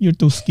away. You're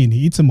too skinny.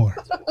 Eat some more.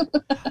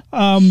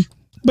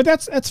 But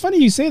that's funny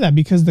you say that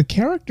because the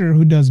character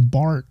who does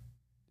Bart,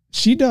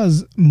 she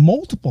does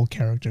multiple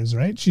characters,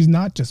 right? She's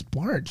not just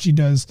Bart. She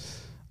does,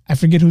 I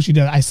forget who she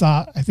does. I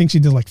think she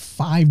did like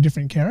 5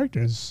 different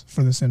characters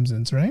for The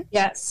Simpsons, right?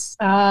 Yes.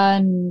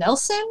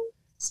 Nelson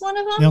is one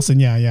of them. Nelson,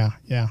 yeah.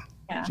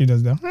 Yeah. She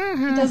does the.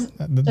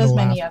 She does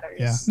many others.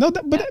 Yeah. No,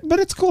 but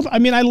it's cool. I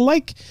mean, I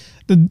like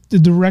the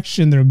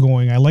direction they're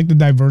going. I like the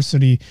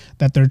diversity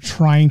that they're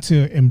trying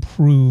to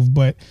improve.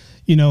 But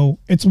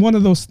it's one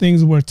of those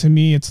things where to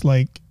me it's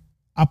like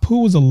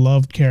Apu was a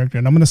loved character,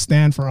 and I'm going to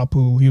stand for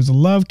Apu. He was a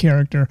loved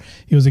character.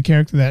 He was a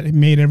character that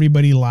made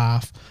everybody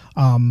laugh.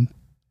 And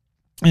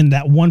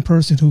that one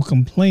person who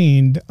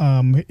complained,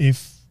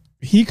 if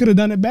he could have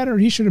done it better,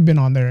 he should have been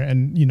on there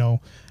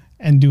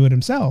and do it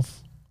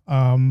himself.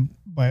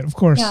 But of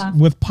course,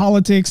 with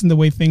politics and the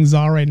way things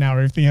are right now,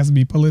 everything has to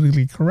be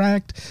politically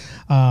correct.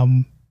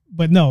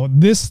 But no,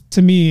 this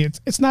to me,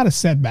 it's not a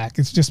setback.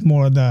 It's just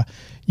more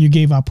you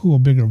gave Apu a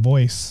bigger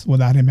voice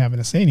without him having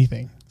to say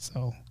anything.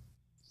 So,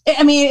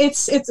 I mean,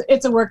 it's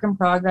a work in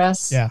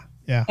progress. Yeah,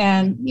 yeah.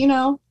 And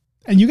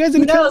and you guys,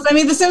 who knows? I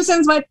mean, The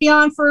Simpsons might be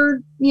on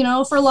for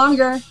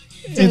longer.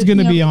 It's going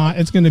to be on.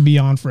 It's going to be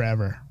on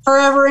forever.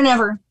 Forever and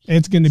ever.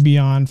 It's going to be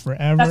on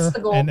forever. That's the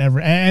goal. And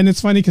ever. And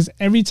it's funny because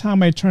every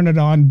time I turn it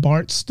on,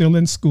 Bart's still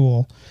in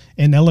school,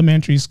 in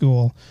elementary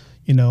school.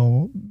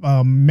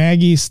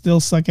 Maggie's still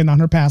sucking on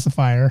her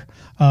pacifier.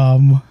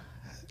 And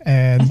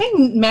I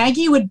think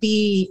Maggie would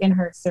be in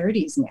her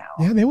 30s now.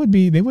 Yeah, they would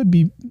be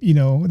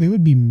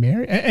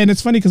married. And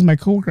it's funny because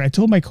I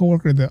told my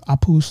coworker the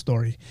Apu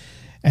story.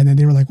 And then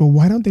they were like, well,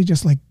 why don't they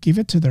just like give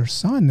it to their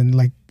son and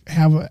like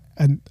have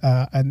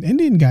an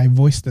Indian guy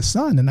voice the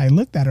son? And I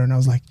looked at her and I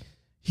was like,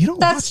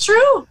 That's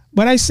true.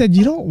 But I said,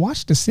 you don't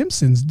watch The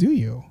Simpsons, do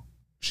you?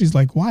 She's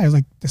like, why? I was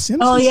like, The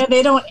Simpsons? Oh, yeah,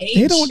 they don't age.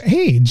 They don't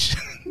age.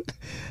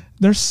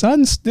 Their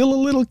son's still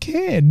a little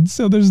kid.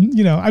 So there's,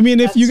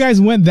 if you guys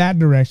went that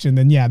direction,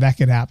 then yeah, that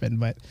could happen.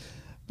 But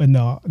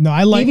no,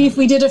 I like. Maybe if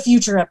we did a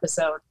future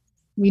episode.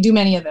 We do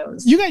many of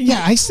those.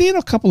 I seen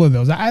a couple of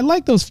those. I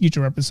like those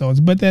future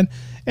episodes, but then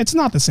it's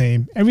not the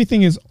same.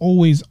 Everything is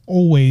always,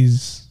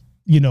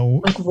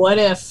 like what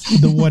if?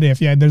 The what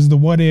if. Yeah, there's the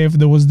what if.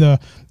 There was the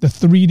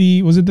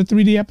 3D. Was it the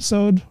 3D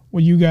episode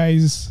where you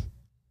guys?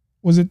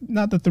 Was it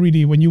not the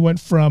 3D when you went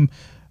from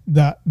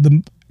the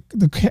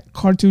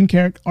cartoon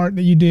character art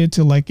that you did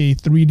to like a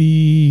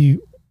 3D?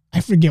 I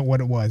forget what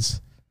it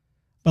was,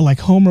 but like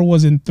Homer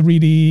was in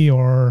 3D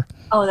or.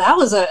 Oh, that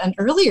was an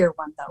earlier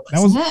one though,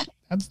 wasn't it?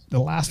 That's the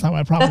last time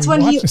I probably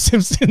watched The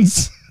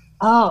Simpsons.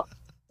 Oh,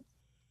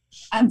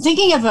 I'm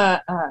thinking of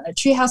a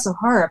Treehouse of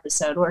Horror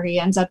episode where he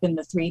ends up in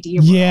the 3D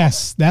world.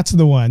 Yes, that's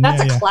the one.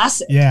 That's a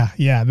classic.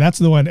 Yeah, that's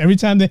the one. Every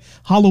time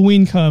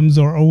Halloween comes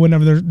or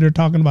whenever they're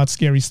talking about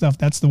scary stuff,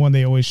 that's the one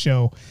they always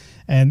show.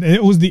 And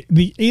it was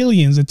the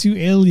aliens, the two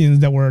aliens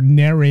that were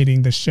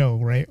narrating the show,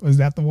 right? Was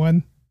that the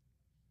one?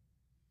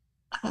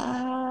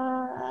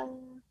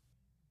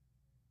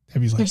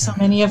 There's so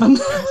many of them.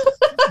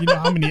 You know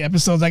how many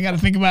episodes I got to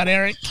think about,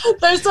 Eric?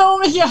 There's so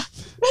many. Yeah,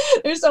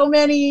 there's so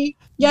many.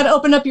 You got to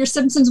open up your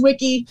Simpsons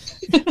wiki.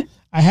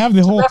 I have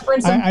the whole.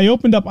 I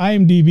opened up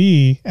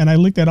IMDb and I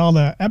looked at all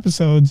the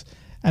episodes,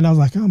 and I was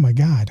like, "Oh my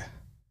god,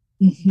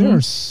 there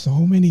are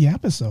so many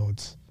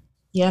episodes."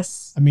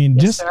 Yes. I mean,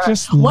 yes,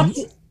 just what?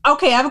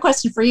 Okay, I have a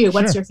question for you.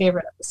 Sure. What's your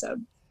favorite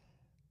episode?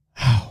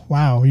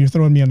 Wow, you're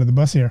throwing me under the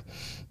bus here.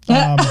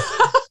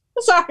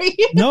 Sorry.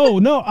 No.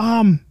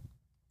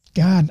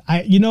 God,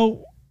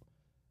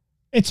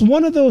 it's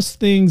one of those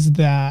things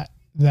that,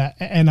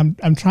 and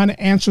I'm trying to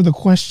answer the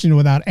question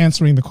without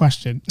answering the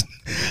question.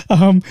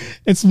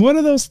 It's one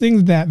of those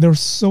things that there's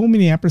so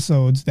many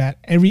episodes that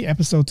every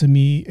episode to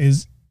me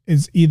is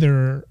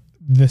either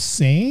the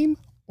same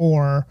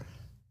or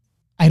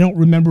I don't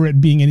remember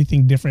it being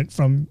anything different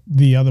from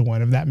the other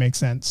one, if that makes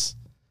sense.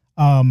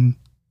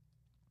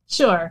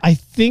 Sure. I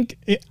think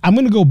I'm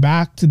going to go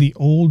back to the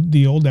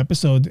old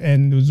episode,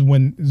 and it was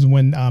when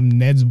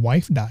Ned's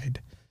wife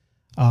died.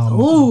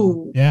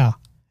 Oh, yeah.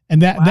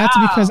 And that's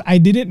because I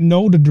didn't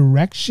know the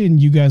direction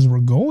you guys were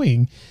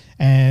going.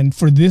 And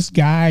for this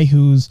guy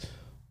who's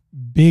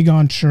big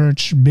on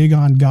church, big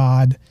on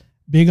God,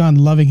 big on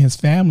loving his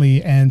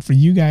family, and for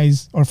you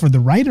guys or for the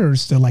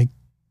writers to like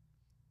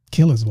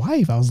kill his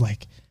wife, I was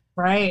like,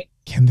 right.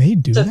 Can they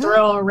do that? To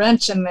throw a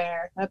wrench in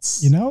there.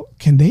 That's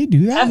can they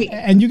do that? Heavy.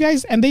 And you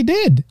guys, and they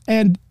did.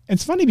 And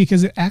it's funny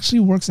because it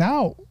actually works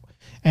out.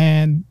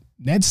 And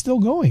Ned's still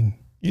going,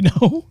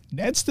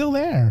 Ned's still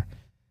there.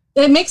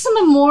 It makes him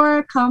a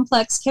more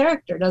complex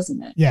character,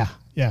 doesn't it? Yeah.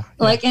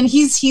 Like, and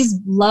he's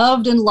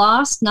loved and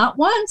lost not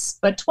once,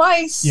 but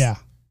twice. Yeah.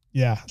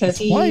 Because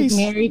he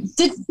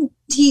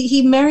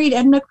married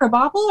Edna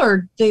Krabappel,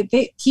 or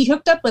he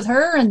hooked up with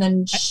her and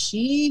then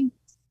she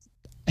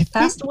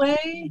passed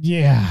away.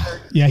 Yeah.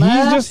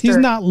 He's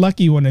not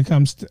lucky when it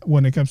comes to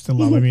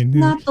love. I mean,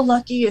 not the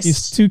luckiest.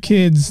 He's two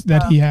kids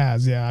that he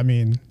has. Yeah. I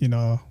mean,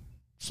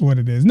 it's what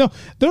it is. No,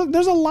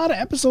 there's a lot of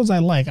episodes I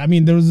like. I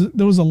mean, there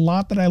was a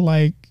lot that I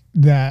like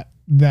that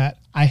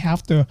I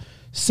have to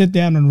sit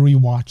down and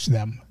rewatch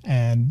them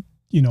and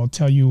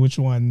tell you which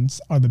ones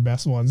are the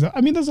best ones.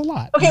 I mean, there's a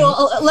lot. Okay,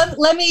 well,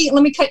 let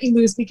me cut you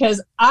loose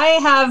because I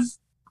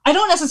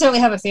don't necessarily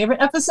have a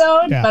favorite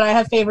episode, but I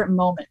have favorite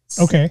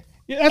moments. Okay.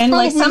 Yeah, and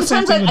like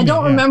sometimes I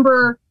don't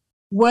remember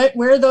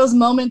where those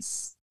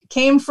moments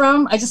came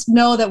from. I just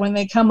know that when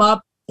they come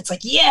up, it's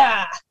like,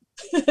 yeah,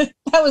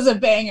 that was a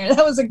banger.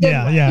 That was a good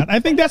one. Yeah. I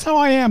think that's how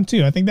I am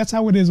too. I think that's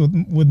how it is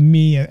with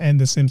me and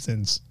The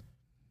Simpsons.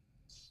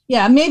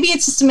 Yeah, maybe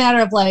it's just a matter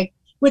of like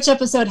which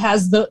episode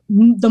has the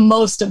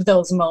most of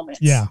those moments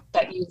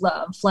that you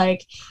love.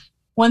 Like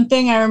one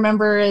thing I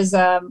remember is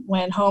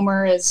when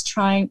Homer is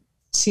trying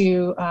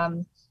to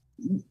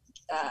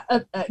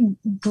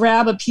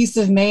grab a piece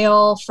of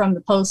mail from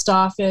the post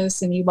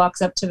office, and he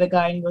walks up to the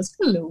guy and he goes,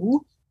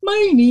 "Hello,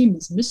 my name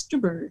is Mr.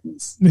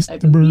 Burns. I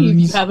believe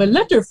you have a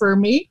letter for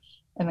me."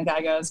 And the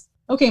guy goes,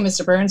 "Okay,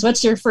 Mr. Burns,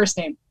 what's your first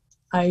name?"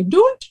 "I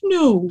don't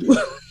know."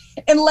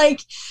 And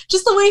like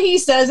just the way he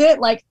says it,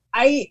 like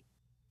like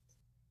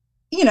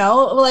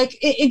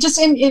it just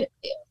in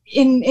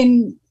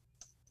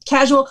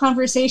casual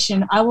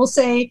conversation,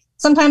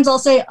 sometimes I'll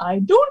say, "I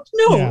don't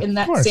know," in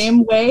that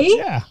same way.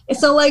 Yeah. And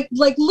so like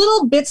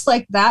little bits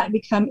like that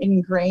become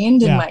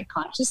ingrained in my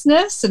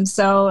consciousness. And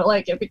so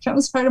like it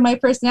becomes part of my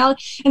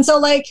personality. And so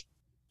like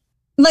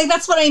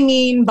that's what I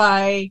mean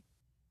by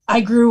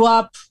I grew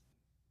up,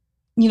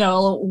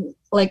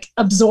 like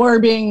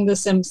absorbing The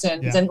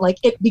Simpsons and like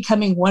it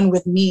becoming one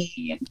with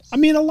me. I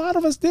mean, a lot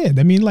of us did.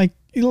 I mean, like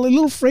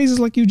little phrases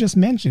like you just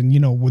mentioned,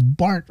 with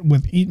Bart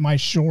with "eat my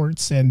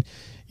shorts," and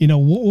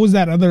what was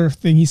that other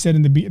thing he said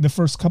in the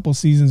first couple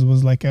seasons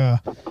was like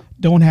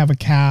 "don't have a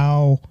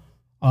cow,"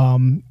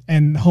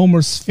 and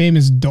Homer's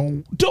famous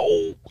 "don't."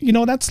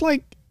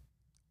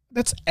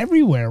 That's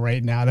everywhere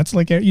right now. That's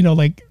like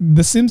like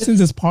The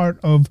Simpsons is part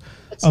of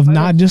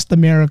not just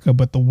America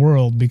but the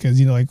world,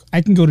 because like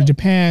I can go to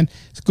Japan,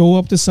 go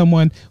up to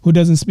someone who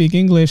doesn't speak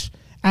English,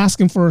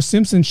 ask him for a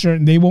Simpson shirt,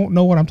 and they won't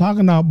know what I'm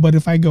talking about. But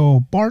if I go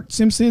Bart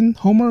Simpson,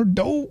 Homer,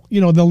 they'll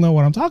know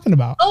what I'm talking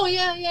about. Oh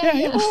yeah.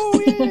 Oh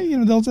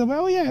yeah. They'll say,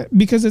 "Oh yeah,"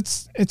 because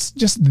it's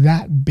just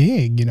that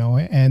big,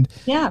 and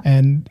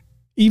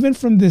even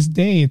from this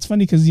day, it's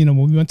funny because when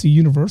we went to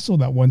Universal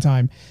that one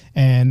time,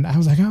 and I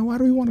was like, "Oh, why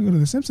do we want to go to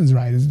the Simpsons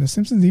ride? Is the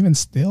Simpsons even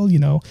still?"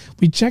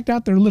 We checked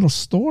out their little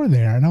store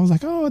there, and I was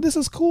like, "Oh, this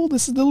is cool.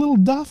 This is the little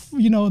Duff,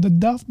 the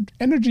Duff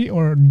energy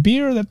or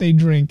beer that they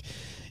drink."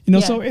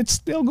 So it's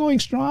still going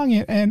strong,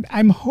 and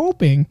I'm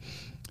hoping,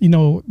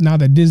 now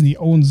that Disney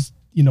owns,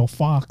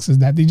 Fox, is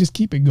that they just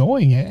keep it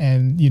going,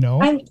 and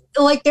I'm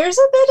like, there's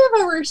a bit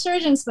of a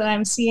resurgence that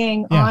I'm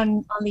seeing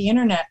on the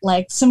internet,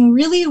 like some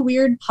really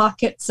weird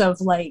pockets of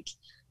like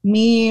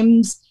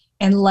memes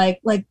and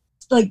like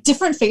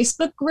different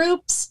Facebook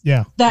groups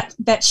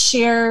that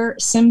share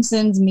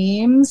Simpsons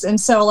memes, and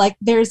so like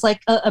there's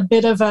like a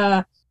bit of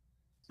a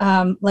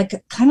like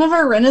kind of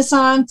a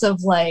renaissance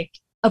of like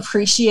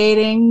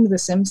appreciating The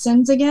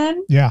Simpsons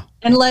again. Yeah.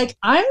 And like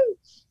I'm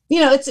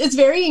it's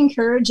very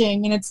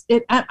encouraging, and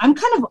I'm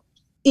kind of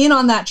in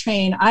on that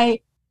train. I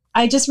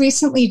just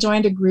recently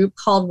joined a group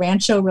called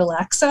Rancho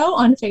Relaxo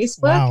on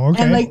Facebook. Wow,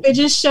 okay. And like they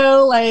just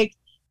show like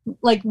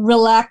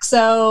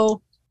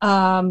Relaxo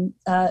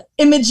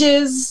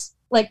images,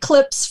 like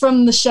clips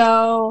from the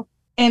show,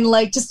 and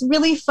like just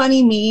really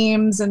funny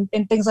memes and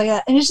things like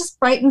that. And it just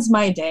brightens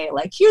my day.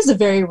 Like, here's a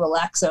very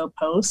Relaxo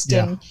post,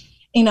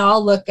 and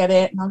I'll look at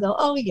it and I'll go,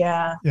 "Oh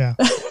yeah,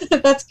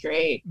 that's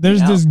great."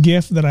 There's this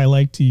GIF that I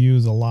like to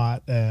use a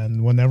lot,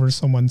 and whenever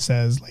someone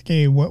says like,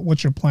 "Hey,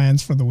 what's your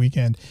plans for the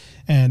weekend?"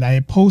 and I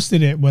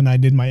posted it when I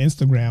did my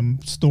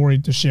Instagram story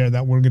to share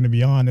that we're going to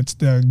be on. It's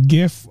the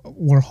GIF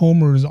where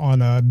Homer's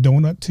on a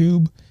donut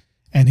tube,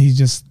 and he's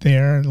just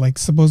there, like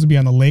supposed to be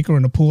on a lake or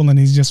in a pool, and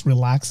he's just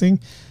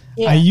relaxing.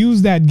 Yeah. I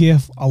use that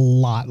GIF a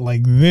lot.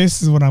 Like,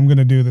 this is what I'm going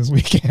to do this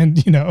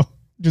weekend,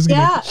 Just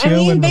gonna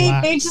chill and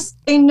relax.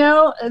 They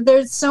know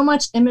there's so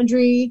much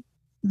imagery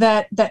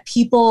that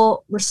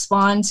people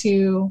respond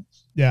to,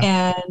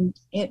 and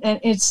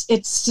it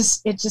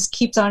just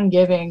keeps on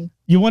giving.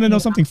 You want to know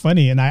something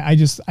funny? And I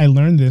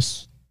learned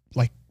this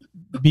like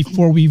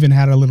before we even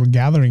had a little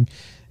gathering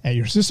at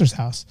your sister's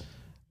house.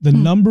 The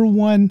number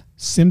one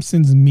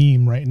Simpsons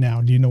meme right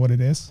now. Do you know what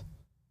it is?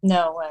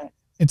 No, what?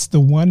 It's the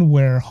one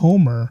where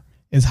Homer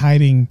is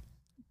hiding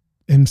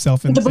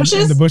himself in the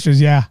bushes. In the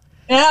bushes, yeah.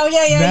 Oh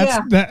yeah.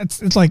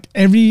 It's like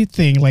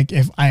everything. Like,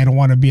 if I don't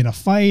want to be in a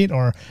fight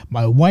or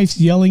my wife's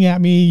yelling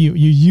at me, you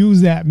use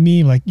that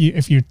meme. Like,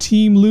 if your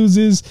team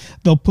loses,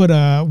 they'll put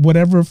a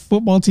whatever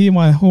football team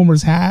on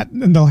Homer's hat,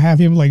 and they'll have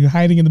him like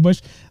hiding in the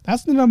bush.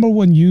 That's the number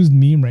one used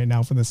meme right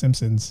now for The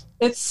Simpsons.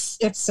 It's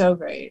so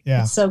great.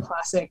 Yeah, it's so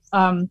classic.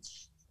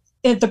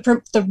 At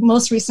the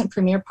most recent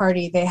premiere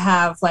party, they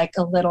have like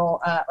a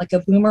little like a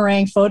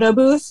boomerang photo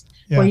booth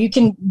where you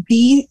can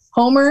be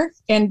Homer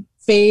and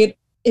fade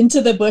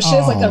into the bushes,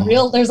 there's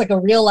like a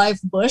real life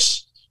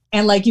bush,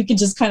 and like you can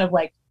just kind of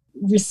like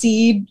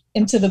recede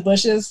into the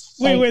bushes.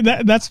 Wait,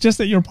 that's just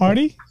at your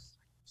party?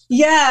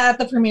 Yeah, at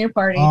the premiere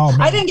party. Oh,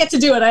 I didn't get to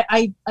do it.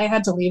 I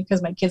had to leave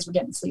because my kids were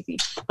getting sleepy.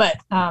 But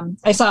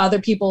I saw other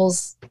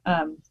people's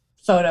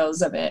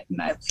photos of it, and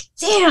I was like,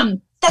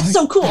 damn, that's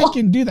so cool. I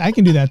can do that. I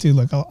can do that too.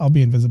 Look, I'll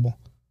be invisible.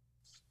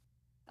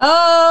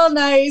 Oh,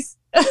 nice.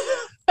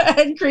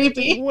 And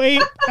creepy.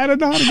 Wait, I don't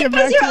know how to get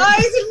back to it. Your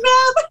eyes and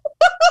mouth.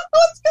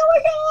 What's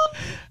going on?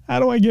 How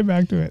do I get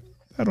back to it?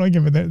 How do I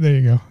give it there? There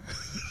you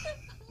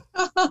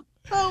go.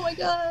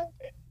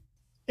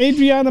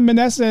 Adriana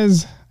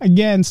Meneses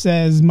again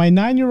says, my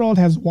 9-year-old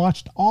has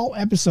watched all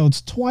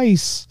episodes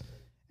twice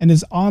and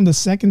is on the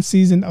second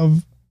season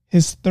of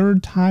his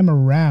third time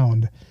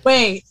around.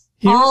 Wait,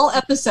 all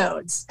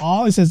episodes?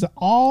 It says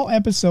all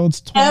episodes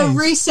twice.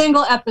 Every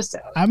single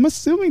episode. I'm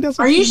assuming that's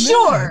what Are you meant.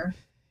 sure?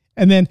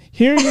 And then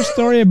hearing your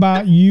story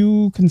about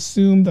you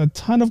consumed a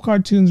ton of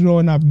cartoons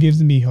growing up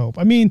gives me hope.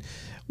 I mean,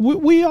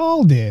 we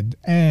all did.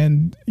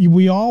 And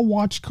we all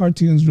watched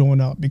cartoons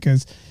growing up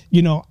because,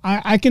 you know,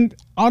 I can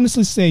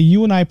honestly say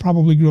you and I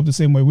probably grew up the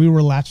same way. We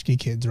were latchkey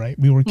kids, right?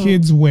 We were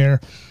kids where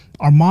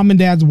our mom and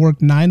dads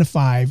worked 9 to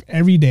 5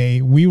 every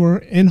day. We were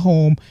in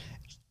home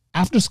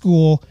after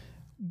school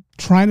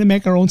trying to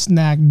make our own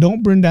snack,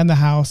 don't burn down the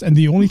house. And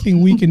the only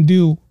thing we can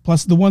do,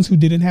 plus the ones who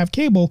didn't have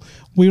cable,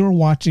 we were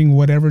watching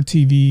whatever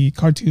TV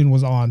cartoon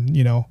was on,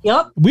 you know.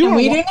 Yep. We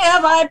didn't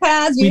have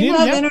iPads. We didn't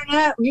have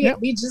internet.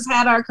 We just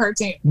had our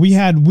cartoons. We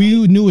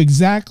knew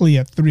exactly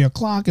at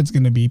 3:00 it's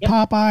going to be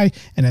Popeye.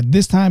 And at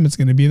this time, it's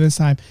going to be this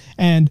time.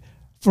 And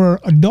for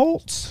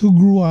adults who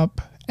grew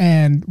up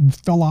and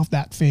fell off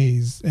that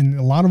phase, and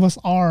a lot of us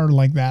are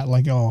like that,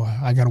 like, oh,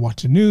 I got to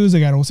watch the news. I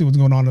got to see what's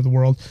going on in the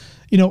world.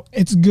 You know,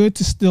 it's good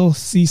to still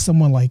see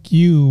someone like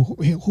you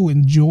who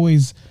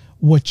enjoys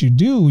what you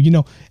do, you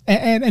know,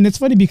 and it's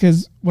funny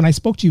because when I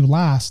spoke to you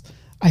last,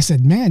 I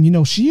said, man, you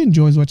know, she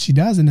enjoys what she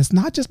does. And it's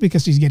not just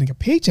because she's getting a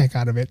paycheck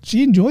out of it.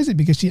 She enjoys it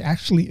because she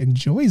actually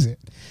enjoys it.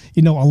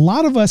 You know, a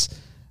lot of us,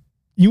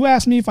 you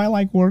ask me if I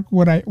like work,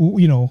 I'm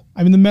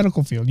in the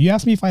medical field. You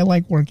ask me if I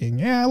like working.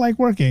 Yeah, I like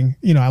working.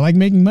 You know, I like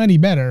making money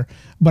better,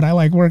 but I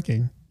like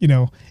working. You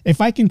know,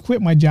 if I can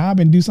quit my job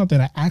and do something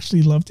I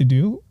actually love to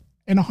do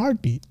in a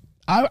heartbeat,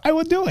 I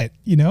would do it,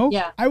 you know?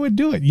 Yeah. I would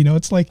do it. You know,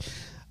 it's like,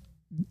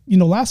 you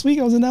know, last week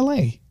I was in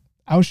LA.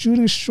 I was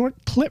shooting a short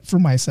clip for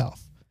myself.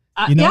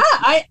 You know?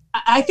 Yeah,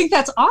 I think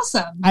that's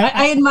awesome.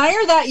 I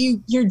admire that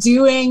you're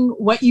doing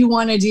what you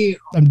want to do.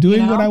 I'm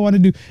doing what I want to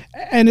do.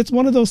 And it's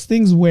one of those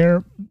things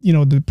where, you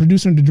know, the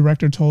producer and the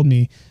director told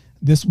me,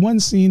 this one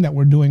scene that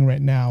we're doing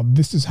right now,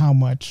 this is how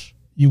much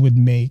you would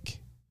make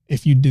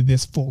if you did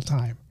this full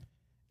time.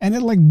 And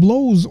it like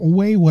blows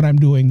away what I'm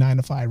doing 9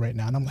 to 5 right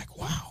now. And I'm like,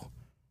 wow.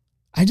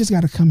 I just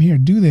got to come here,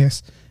 do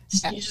this.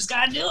 You just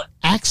got to do it.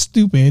 Act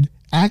stupid,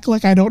 act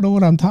like I don't know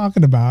what I'm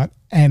talking about,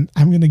 and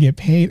I'm going to get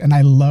paid, and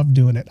I love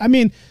doing it. I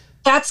mean,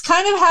 that's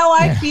kind of how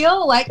I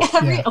feel. Like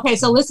okay,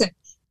 so listen,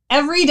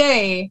 every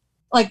day,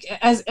 like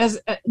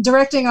as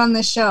directing on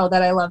this show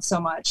that I love so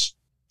much,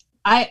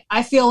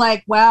 I feel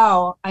like,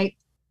 wow, I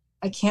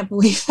can't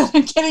believe that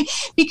I'm getting,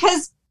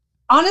 because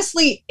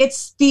honestly,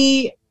 it's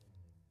the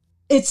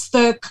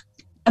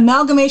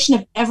amalgamation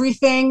of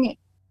everything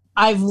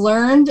I've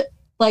learned,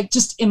 like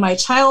just in my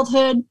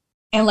childhood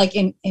and like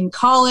in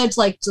college,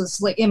 like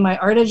just like in my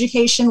art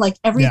education, like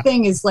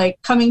everything is like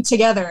coming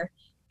together,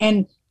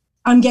 and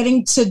I'm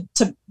getting to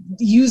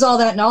use all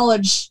that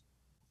knowledge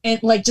and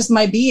like just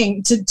my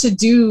being to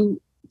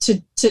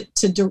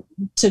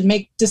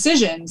make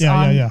decisions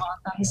on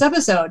this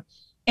episode.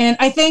 And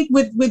I think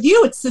with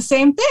you, it's the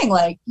same thing.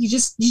 Like you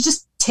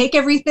just take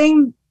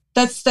everything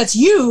that's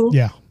you,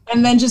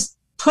 and then just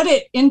put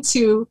it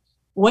into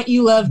what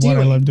you love doing.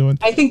 What I love doing.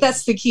 I think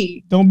that's the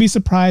key. Don't be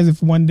surprised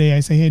if one day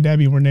I say, hey,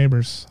 Debbie, we're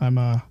neighbors. I'm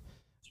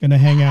gonna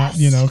hang out,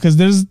 you know, because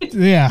there's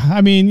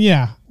I mean,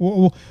 you'd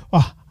love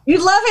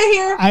it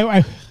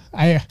here.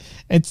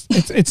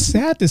 It's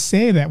sad to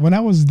say that when I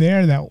was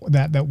there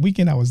that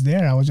weekend I was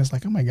there, I was just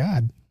like, oh my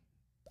God,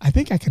 I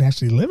think I could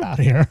actually live out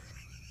here.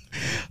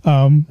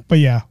 But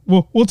yeah,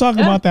 we'll talk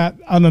about that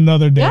on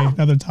another day,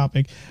 another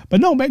topic. But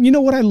no, man, you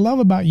know what I love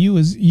about you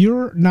is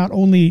you're not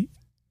only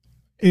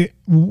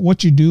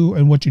what you do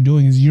and what you're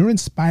doing is you're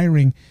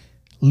inspiring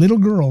little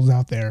girls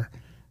out there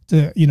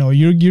to, you know,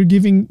 you're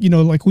giving, you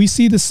know, like we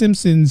see the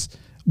Simpsons,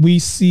 we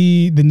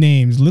see the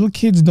names. Little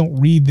kids don't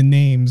read the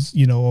names,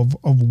 you know,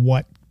 of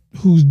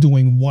who's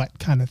doing what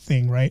kind of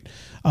thing, right?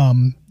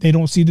 They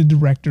don't see the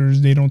directors.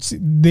 They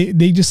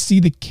just see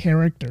the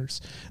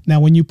characters.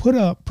 Now, when you put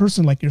a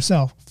person like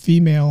yourself,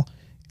 female,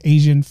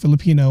 Asian,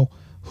 Filipino,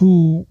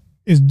 who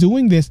is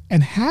doing this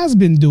and has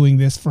been doing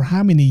this for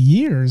how many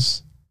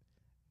years,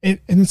 it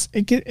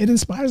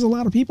inspires a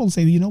lot of people to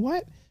say, you know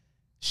what?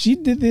 She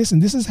did this and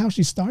this is how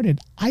she started.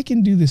 I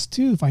can do this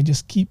too if I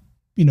just keep,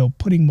 you know,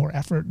 putting more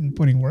effort and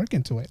putting work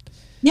into it.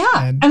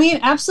 Yeah. I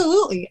mean,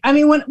 absolutely. I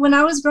mean, when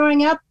I was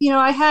growing up, you know,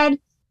 I had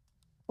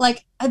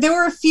like, there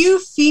were a few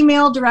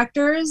female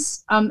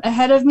directors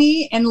ahead of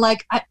me, and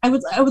like, I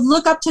would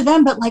look up to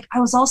them, but like,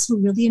 I was also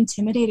really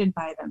intimidated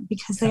by them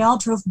because they all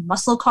drove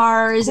muscle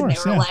cars, and they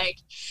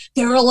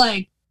were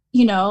like,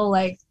 you know,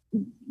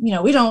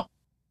 we don't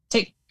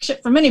take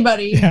shit from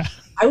anybody. Yeah.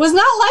 I was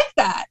not like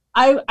that.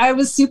 I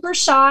was super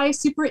shy,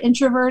 super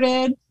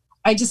introverted.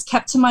 I just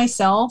kept to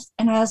myself,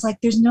 and I was like,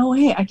 there's no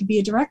way I could be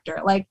a director.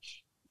 Like,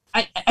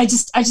 I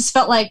just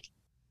felt like,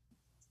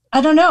 I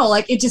don't know,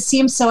 like it just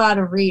seems so out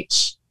of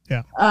reach.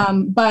 Yeah.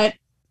 But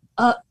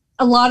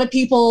a lot of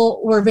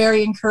people were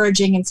very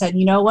encouraging and said,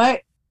 you know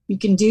what, you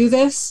can do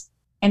this.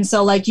 And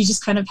so like, you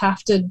just kind of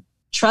have to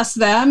trust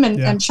them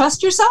and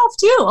trust yourself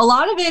too. A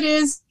lot of it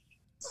is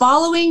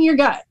following your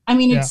gut. I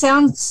mean, it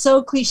sounds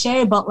so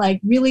cliche, but like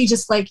really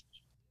just like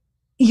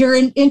your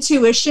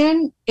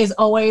intuition is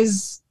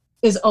always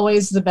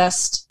the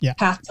best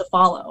path to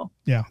follow.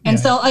 Yeah. And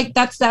so like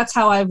that's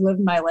how I've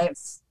lived my life.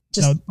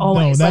 Just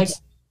always. No,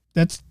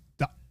 that's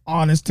the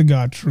honest to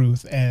God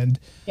truth. And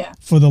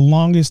for the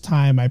longest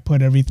time I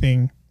put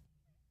everything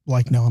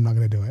like, no, I'm not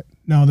going to do it.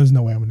 No, there's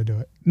no way I'm going to do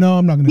it. No,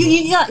 I'm not going to do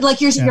it. Yeah,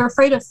 like you're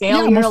afraid of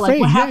failure. Yeah, I'm afraid. Like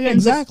what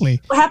happens exactly.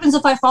 What happens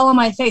if I fall on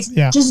my face?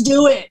 Yeah. Just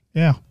do it.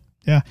 Yeah.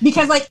 Yeah.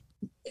 Because like,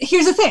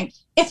 here's the thing.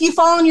 If you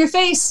fall on your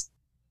face,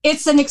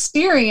 it's an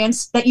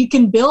experience that you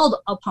can build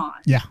upon.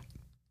 Yeah.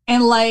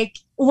 And like,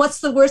 what's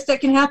the worst that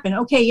can happen?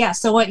 Okay, yeah,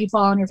 so what? You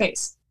fall on your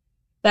face.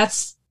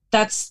 That's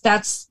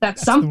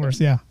something. The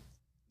worst, yeah.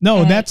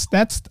 No, that's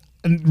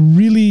a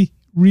really,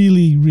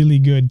 really, really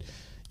good,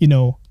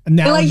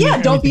 analogy.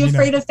 Like, don't be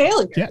afraid of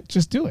failure. Yeah,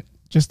 just do it.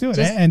 Just do it.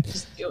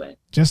 Just do it.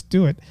 Just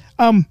do it.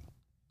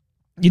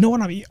 You know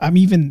what? I'm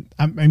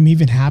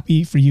even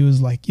happy for you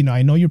is like,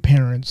 I know your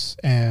parents,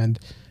 and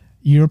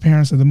your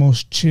parents are the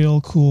most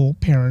chill, cool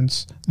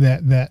parents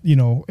that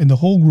in the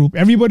whole group.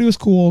 Everybody was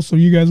cool. So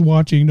you guys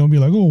watching, don't be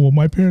like, oh, well,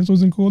 my parents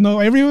wasn't cool. No,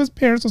 everyone's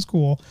parents was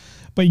cool,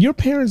 but your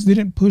parents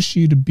didn't push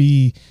you to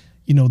be,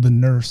 the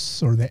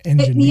nurse or the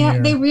engineer. Yeah,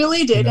 they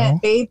really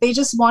didn't. They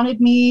just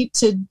wanted me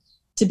to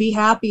be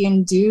happy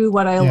and do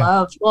what I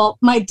loved. Well,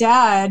 my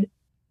dad,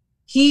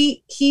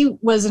 he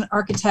was an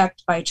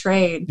architect by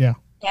trade. Yeah.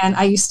 And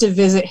I used to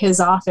visit his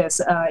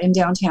office in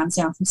downtown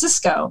San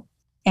Francisco.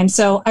 And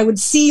so I would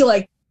see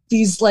like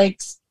these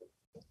like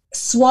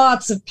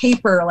swaths of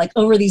paper like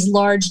over these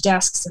large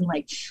desks, and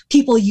like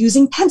people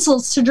using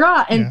pencils to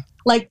draw, and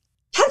like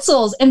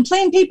pencils and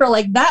plain paper.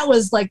 Like that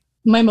was like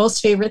my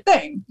most favorite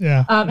thing.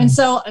 Yeah. And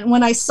so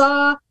when I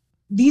saw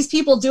these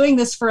people doing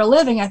this for a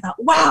living, I thought,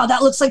 wow,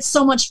 that looks like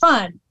so much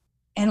fun.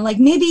 And like,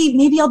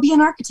 maybe I'll be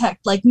an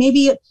architect. Like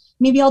maybe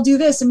I'll do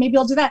this and maybe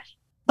I'll do that.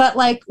 But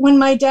like when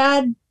my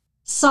dad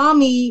saw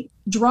me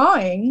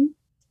drawing,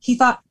 he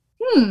thought,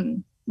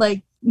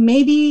 like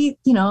maybe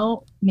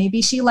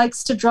she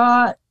likes to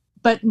draw,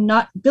 but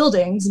not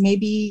buildings,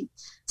 maybe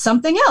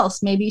something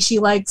else. Maybe she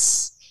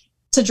likes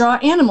to draw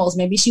animals.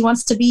 Maybe she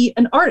wants to be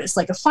an artist,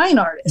 like a fine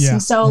artist. Yeah.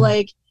 And so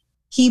like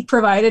he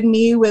provided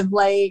me with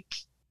like,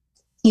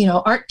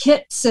 art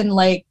kits and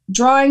like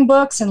drawing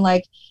books and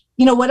like,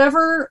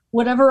 whatever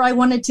I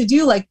wanted to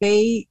do, like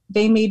they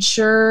made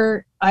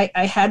sure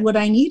I had what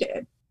I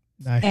needed.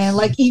 Nice. And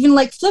like even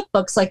like flip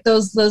books, like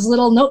those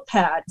little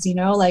notepads,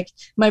 like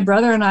my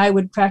brother and I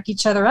would crack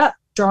each other up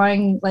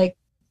drawing animation.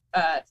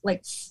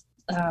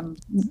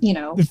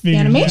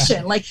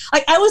 Yeah. Like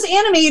I was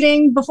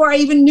animating before I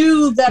even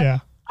knew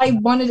that I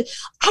wanted.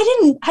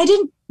 I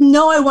didn't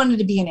know I wanted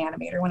to be an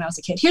animator when I was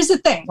a kid. Here's the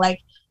thing: like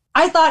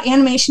I thought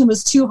animation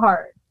was too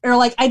hard, or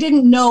like I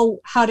didn't know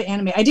how to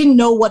animate. I didn't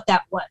know what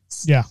that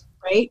was. Yeah.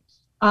 Right.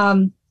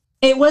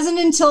 It wasn't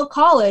until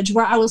college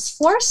where I was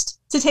forced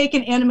to take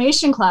an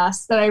animation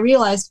class that I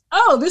realized,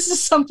 oh, this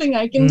is something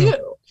I can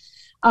do.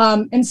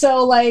 And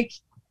so like,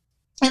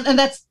 and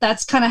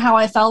that's kind of how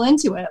I fell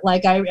into it.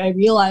 Like I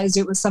realized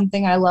it was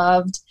something I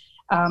loved.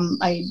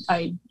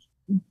 I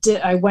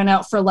went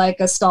out for like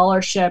a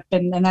scholarship,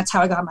 and that's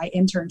how I got my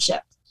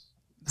internship.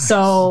 Nice.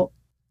 So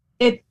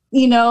it,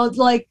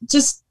 like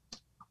just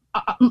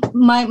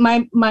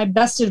my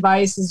best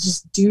advice is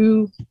just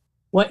do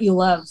what you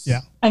love. Yeah.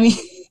 I mean,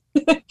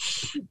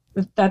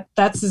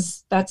 that's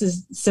as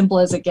simple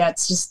as it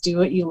gets. Just do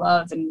what you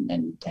love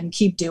and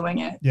keep doing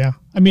it. Yeah.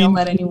 I mean, don't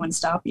let anyone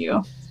stop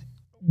you.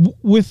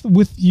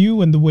 With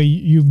you and the way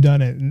you've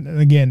done it. And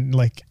again,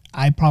 like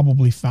I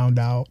probably found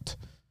out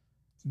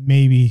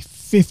maybe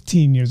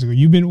 15 years ago.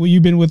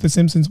 You've been with the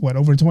Simpsons, what,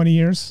 over 20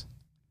 years?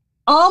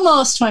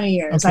 Almost 20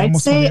 years. Okay, I'd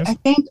say, I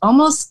think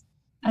almost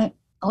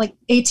like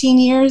 18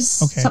 years,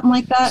 something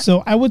like that.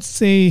 So I would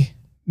say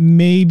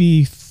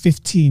maybe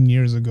 15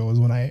 years ago is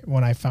when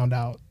I found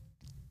out,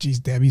 geez,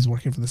 Debbie's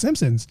working for the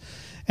Simpsons.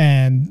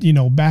 And,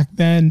 back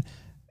then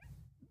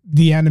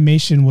the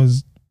animation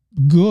was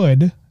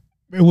good.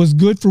 It was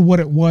good for what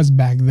it was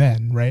back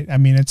then, right? I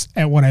mean, it's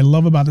at what I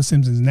love about the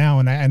Simpsons now.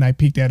 And I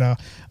peeked at a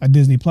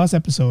Disney Plus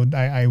episode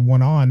I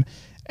went on,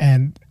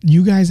 and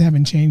you guys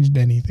haven't changed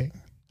anything.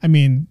 I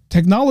mean,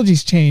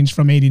 technology's changed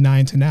from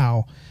 89 to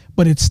now,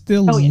 but it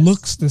still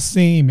looks the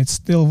same. It's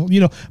still,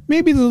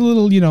 maybe a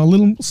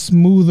little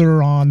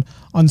smoother on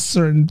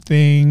certain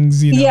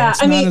things. Yeah,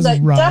 I mean,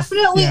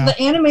 definitely the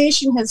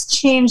animation has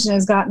changed and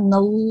has gotten a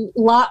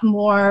lot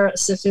more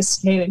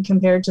sophisticated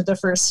compared to the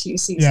first few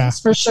seasons,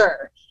 for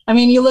sure. I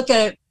mean, you look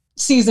at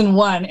season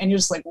 1 and you're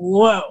just like,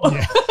 whoa,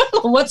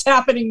 what's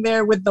happening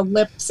there with the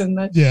lips and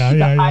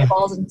the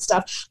eyeballs and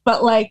stuff.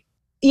 But like,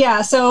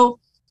 so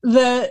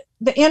the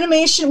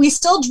animation, we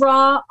still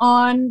draw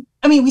on,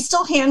 we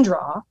still hand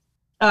draw.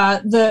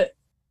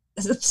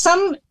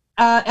 Some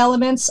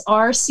elements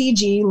are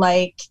CG,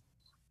 like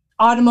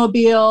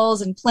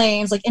automobiles and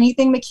planes, like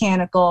anything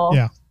mechanical.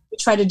 Yeah. We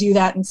try to do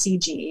that in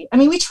CG. I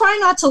mean, we try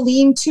not to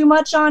lean too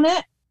much on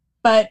it,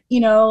 but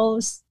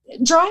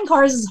drawing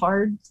cars is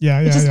hard.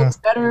 It just looks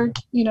better,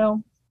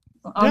 on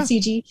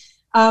CG.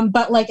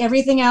 But like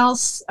everything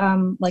else,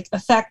 like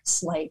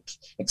effects, like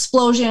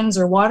explosions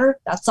or water,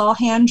 that's all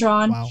hand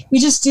drawn. Wow. We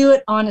just do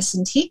it on a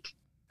Cintiq,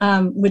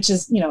 which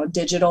is, you know, a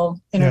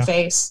digital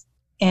interface.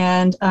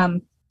 And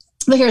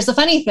but here's the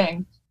funny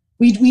thing: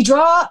 we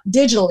draw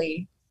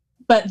digitally,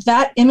 but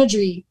that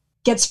imagery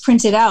gets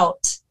printed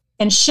out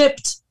and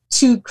shipped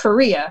to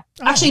Korea.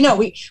 Actually, no,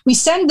 we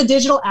send the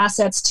digital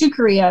assets to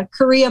Korea.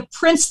 Korea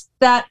prints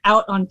that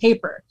out on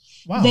paper.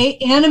 Wow. They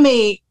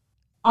animate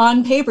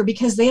on paper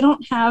because they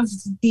don't have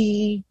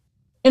the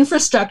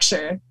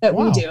infrastructure that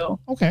we do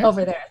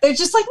over there. They're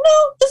just like, no,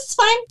 this is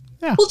fine.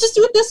 Yeah. We'll just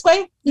do it this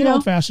way. You know,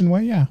 old-fashioned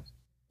way. Yeah.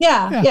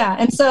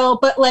 And so,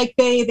 but like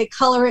they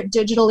color it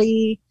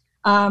digitally.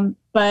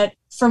 But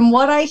from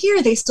what I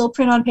hear, they still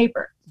print on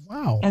paper.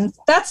 Wow. And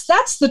that's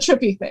the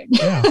trippy thing.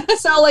 Yeah.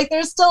 So like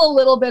there's still a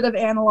little bit of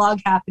analog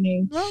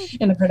happening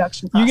in the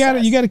production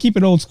process. You got to keep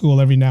it old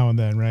school every now and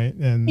then, right?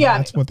 And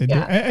that's what they do.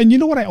 And you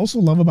know what I also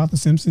love about The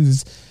Simpsons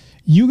is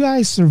you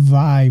guys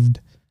survived,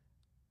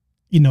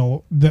 you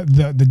know,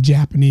 the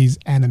Japanese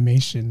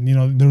animation. You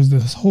know, there was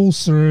this whole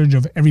surge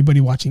of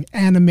everybody watching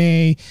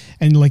anime,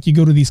 and like you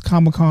go to these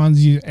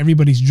Comic-Cons,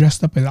 everybody's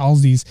dressed up as all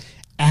these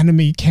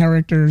anime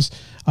characters.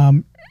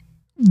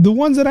 The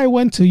ones that I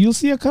went to, you'll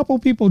see a couple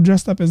people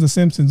dressed up as The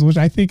Simpsons, which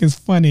I think is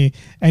funny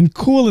and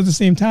cool at the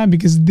same time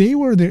because they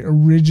were the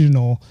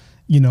original,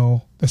 you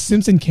know, the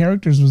Simpson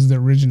characters was the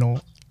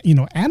original, you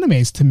know,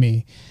 animes to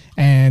me.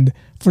 And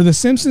for The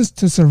Simpsons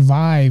to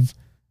survive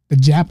the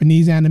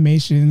Japanese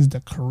animations,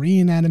 the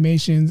Korean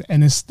animations,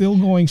 and is still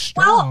going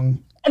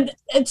strong. Well,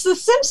 it's The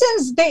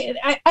Simpsons.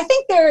 I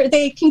think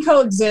they can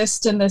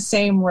coexist in the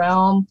same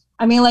realm.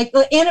 I mean, like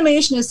the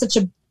animation is such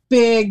a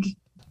big.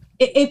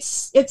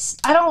 It's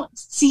I don't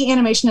see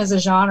animation as a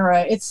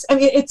genre. It's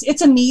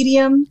a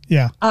medium.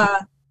 Yeah.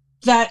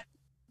 That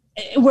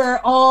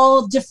where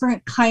all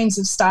different kinds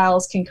of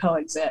styles can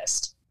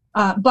coexist.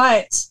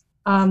 But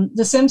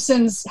The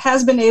Simpsons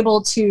has been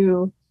able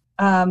to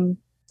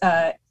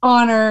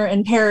honor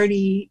and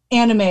parody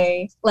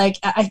anime. Like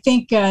I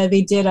think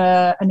they did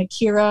an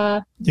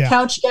Akira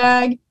couch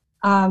gag.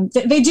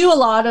 They do a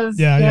lot of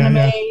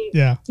anime,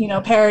 you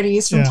know,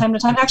 parodies from time to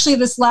time. Actually,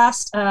 this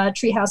last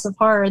Treehouse of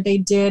Horror, they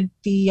did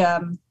the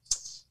one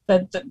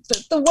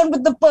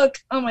with the book.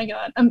 Oh my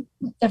god,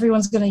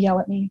 everyone's gonna yell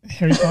at me.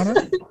 Harry Potter.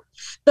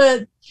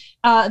 the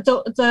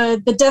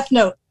Death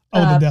Note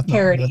the Death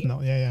parody. Note. Death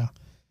Note. Yeah.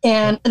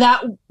 And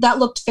that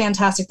looked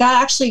fantastic.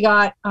 That actually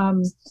got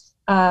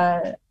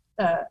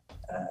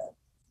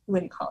what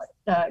do you call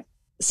it?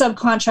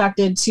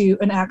 Subcontracted to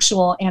an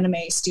actual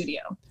anime studio.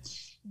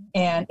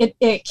 And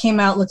it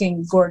came out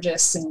looking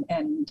gorgeous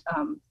and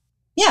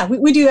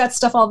we do that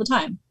stuff all the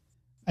time.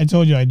 I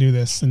told you I do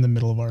this in the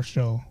middle of our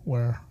show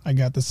where I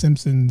got the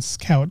Simpsons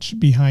couch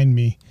behind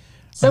me.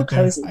 So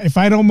cozy. If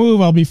I don't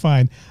move, I'll be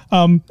fine.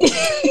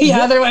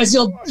 Otherwise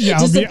you'll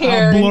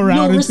disappear. I'll blur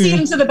out you'll recede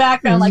into the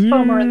background like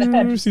Homer in the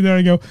head. See, there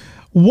I go.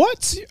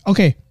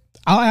 Okay,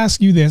 I'll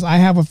ask you this. I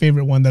have a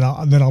favorite one that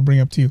I'll bring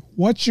up to you.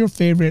 What's your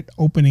favorite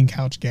opening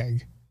couch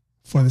gag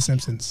for The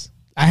Simpsons?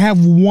 I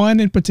have one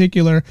in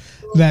particular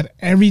that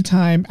every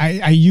time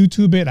I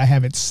YouTube it, I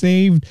have it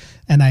saved,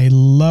 and I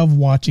love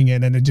watching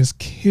it, and it just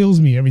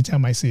kills me every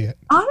time I see it.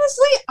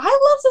 Honestly, I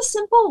love the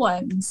simple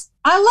ones.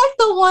 I like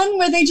the one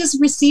where they just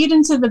recede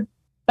into the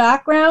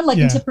background, like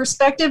into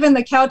perspective, and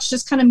the couch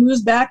just kind of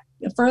moves back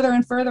further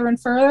and further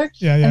and further,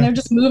 and they're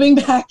just moving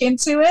back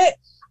into it.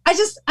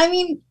 I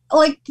mean,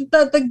 like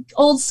the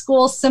old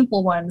school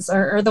simple ones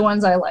are the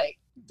ones I like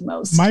the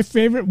most. My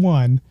favorite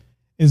one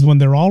is when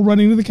they're all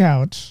running to the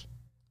couch,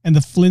 and the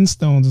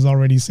Flintstones is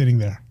already sitting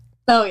there.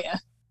 Oh, yeah.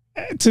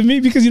 To me,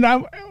 because, you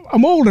know,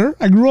 I'm older.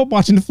 I grew up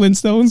watching the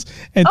Flintstones.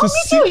 And to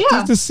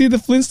see the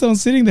Flintstones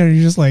sitting there,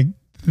 you're just like,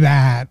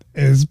 that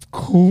is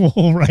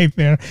cool right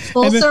there.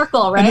 Full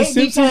circle, right?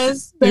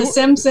 Because the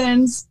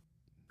Simpsons,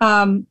 they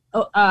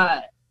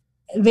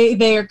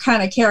are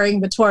kind of carrying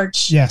the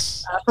torch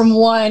from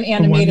one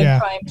animated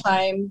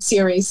primetime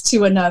series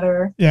to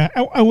another. Yeah.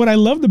 And what I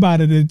loved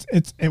about it,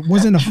 it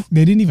wasn't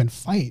they didn't even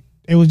fight.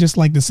 It was just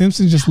like the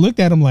Simpsons just looked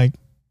at them like,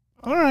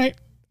 all right,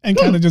 and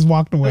kind of just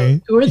walked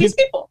away. Who are these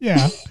people?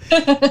 Yeah.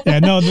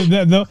 No,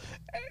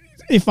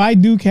 if I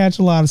do catch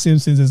a lot of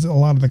Simpsons, it's a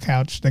lot of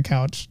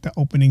the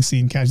opening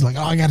scene catch. Like,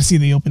 oh, I got to see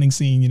the opening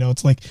scene. You know,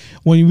 it's like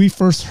when we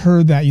first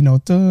heard that, you know,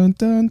 dun,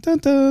 dun, dun,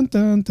 dun,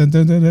 dun, dun,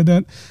 dun, dun,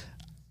 dun,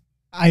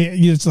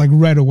 it's like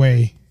right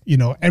away. You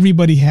know,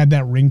 everybody had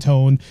that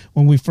ringtone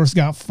when we first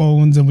got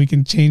phones and we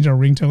can change our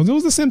ringtones. It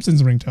was the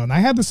Simpsons ringtone. I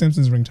had the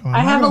Simpsons ringtone.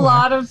 I have a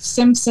lot of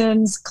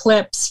Simpsons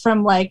clips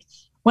from like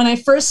when I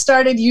first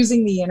started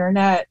using the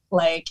internet.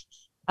 Like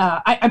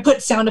I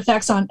put sound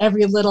effects on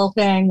every little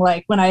thing.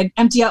 Like when I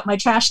empty out my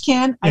trash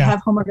can, I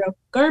have Homer go,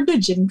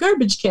 garbage in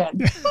garbage can.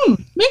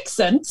 Makes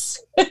sense.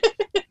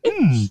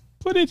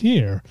 Put it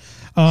here.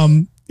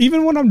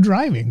 Even when I'm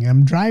driving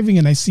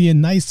and I see a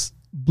nice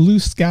blue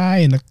sky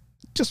and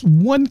just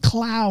one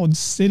cloud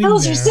sitting there.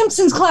 Those are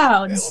Simpsons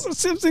clouds.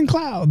 Simpson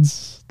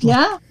clouds.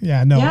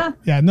 Yeah.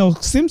 No,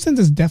 Simpsons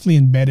is definitely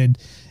embedded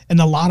in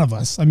a lot of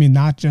us. I mean,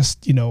 not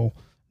just, you know,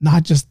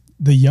 not just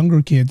the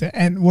younger kids.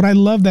 And what I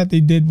love that they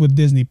did with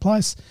Disney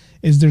Plus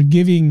is they're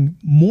giving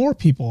more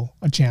people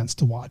a chance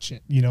to watch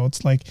it. You know,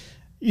 it's like,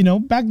 you know,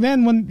 back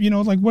then when, you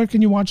know, like where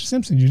can you watch The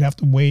Simpsons? You'd have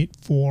to wait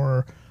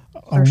for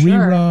a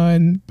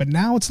rerun. But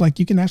now it's like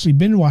you can actually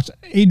binge watch.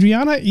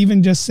 Adriana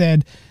even just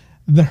said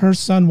that her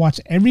son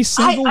watched every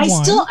single one.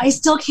 I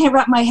still can't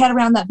wrap my head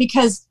around that,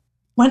 because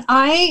when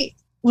I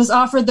was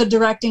offered the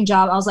directing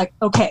job, I was like,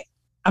 okay,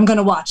 I'm going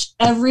to watch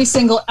every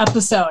single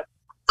episode.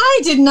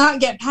 I did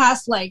not get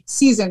past like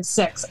season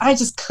 6. I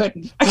just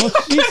couldn't. Well,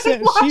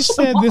 she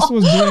said this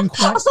was during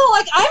quarantine. So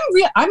like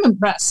I'm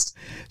impressed.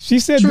 She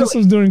said truly. This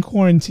was during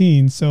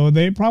quarantine. So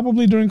they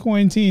probably during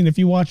quarantine, if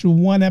you watch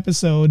one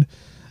episode,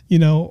 you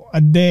know,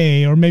 a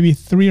day, or maybe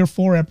 3 or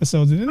 4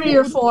 episodes. 3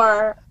 or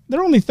 4.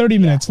 They're only 30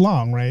 minutes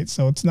long, right?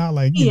 So it's not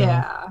like, you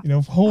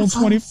know, whole that's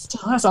 20.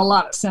 That's a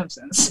lot of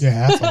Simpsons.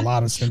 Yeah, that's a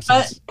lot of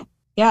Simpsons. But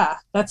yeah,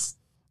 that's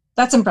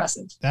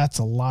impressive. That's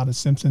a lot of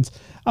Simpsons.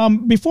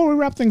 Before we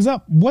wrap things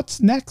up, what's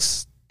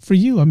next for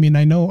you? I mean,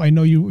 I know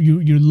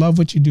you love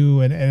what you do,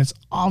 and it's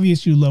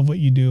obvious you love what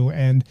you do.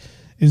 And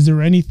is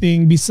there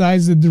anything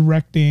besides the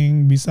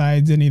directing,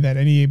 besides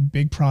any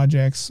big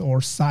projects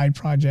or side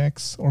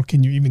projects, or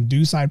can you even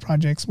do side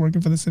projects working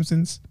for The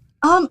Simpsons?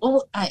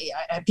 Well,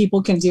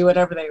 people can do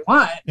whatever they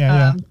want.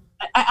 Yeah.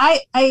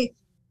 I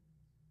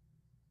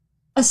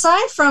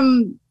aside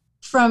from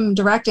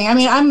directing, I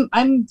mean,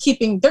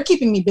 they're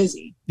keeping me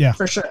busy. Yeah,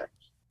 for sure.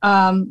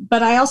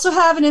 But I also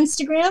have an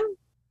Instagram,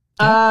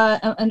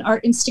 an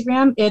art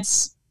Instagram.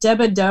 It's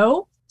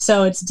Debbadoh.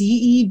 So it's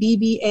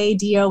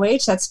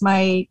Debbadoh. That's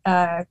my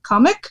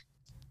comic.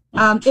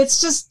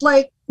 It's just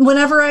like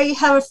whenever I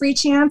have a free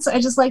chance,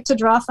 I just like to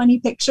draw funny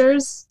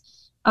pictures.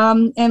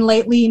 And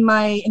lately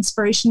my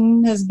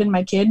inspiration has been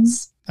my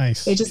kids.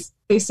 Nice.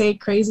 They say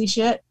crazy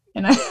shit,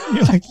 and I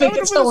think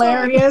it's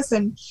hilarious.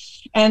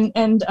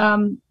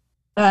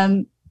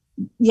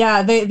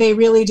 Yeah, they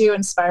really do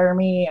inspire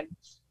me.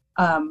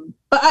 And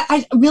but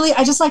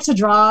I just like to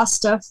draw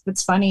stuff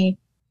that's funny.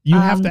 You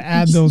have to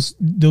add those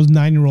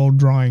 9-year-old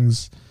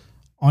drawings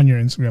on your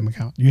Instagram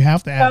account. You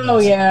have to add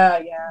those.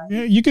 Yeah.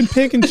 You can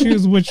pick and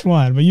choose which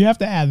one, but you have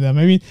to add them.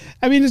 I mean,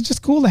 it's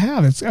just cool to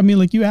have.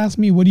 Like you asked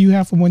me, what do you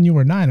have from when you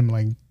were 9? I'm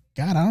like,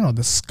 God, I don't know.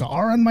 The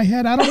scar on my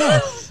head. I don't know.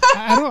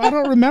 I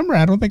don't remember.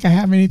 I don't think I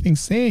have anything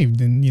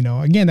saved. And you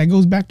know, again, that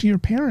goes back to your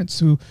parents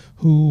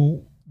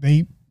who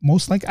they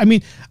most like. I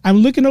mean, I'm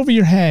looking over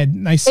your head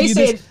and I see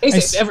they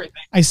saved everything.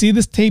 I see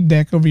this tape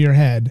deck over your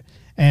head,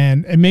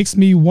 and it makes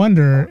me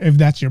wonder if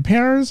that's your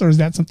parents or is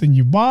that something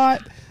you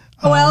bought.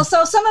 Well,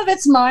 so some of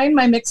it's mine,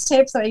 my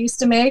mixtapes that I used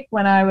to make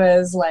when I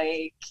was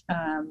like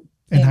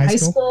in high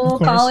school,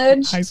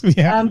 college. High school,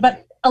 yeah.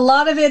 But a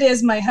lot of it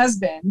is my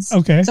husband's.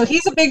 Okay. So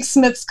he's a big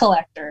Smiths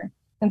collector.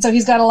 And so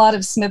he's got a lot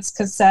of Smiths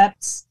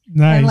cassettes.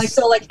 Nice.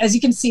 And as you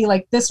can see,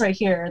 like this right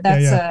here,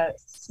 that's a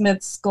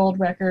Smiths gold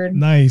record.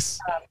 Nice.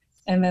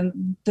 And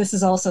then this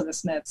is also the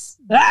Smiths.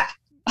 I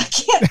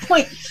can't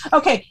point.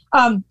 Okay.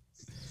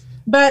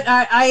 But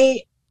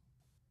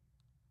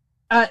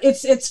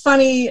it's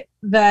funny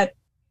that,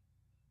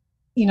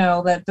 you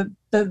know, that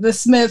the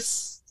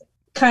Smiths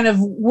kind of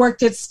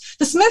worked the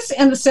Smiths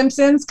and the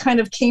Simpsons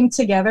kind of came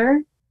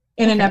together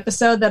in an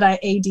episode that I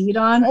AD'd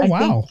on. Oh,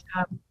 wow.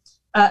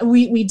 I think,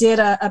 we did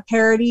a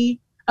parody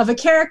of a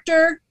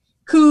character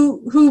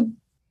who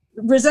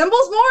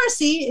resembles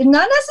Morrissey,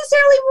 not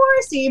necessarily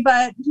Morrissey,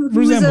 but who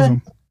is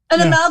an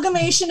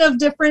amalgamation of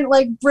different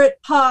like Brit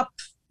pop,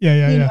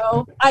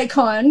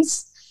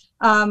 icons.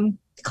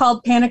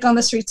 Called Panic on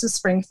the Streets of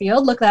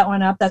Springfield. Look that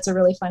one up. That's a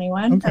really funny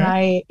one. Okay. And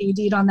I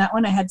AD'd on that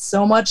one. I had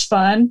so much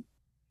fun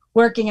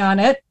working on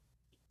it.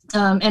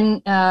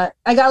 And I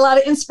got a lot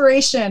of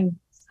inspiration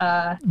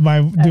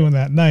by doing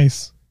that.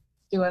 Nice.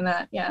 Doing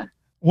that, yeah.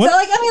 What? So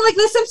like, I mean, like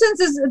The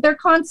Simpsons they're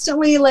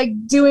constantly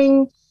like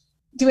doing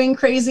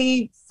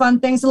crazy fun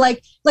things.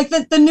 Like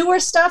the newer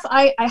stuff,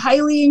 I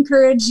highly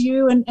encourage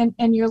you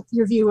and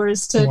your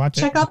viewers to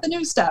check out the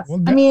new stuff.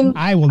 Well, I mean,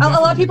 a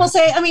lot of people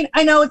say, I mean,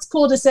 I know it's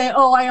cool to say,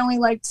 oh, I only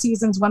like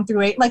seasons 1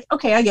 through 8. Like,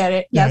 okay, I get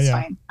it. Yeah, it's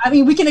fine. I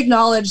mean, we can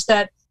acknowledge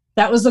that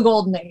was the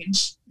golden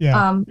age.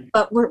 Yeah.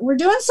 But we're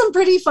doing some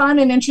pretty fun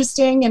and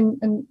interesting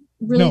and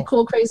really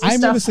cool, crazy stuff.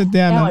 I'm going to sit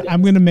down and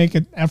I'm going to make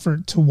an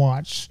effort to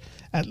watch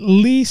at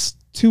least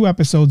 2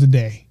 episodes a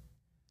day.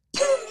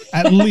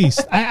 At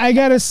least I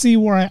gotta see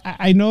where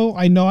I know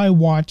I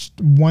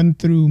watched 1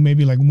 through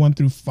maybe like 1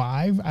 through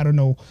 5. I don't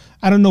know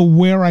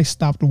where I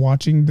stopped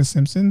watching The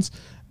Simpsons,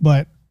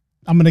 but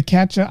I'm gonna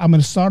catch up. I'm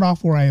gonna start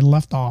off where I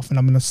left off, and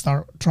I'm gonna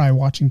try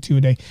watching 2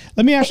 a day.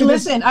 Let me ask you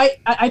this. Listen,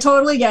 I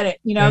totally get it.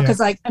 You know,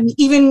 because like I mean,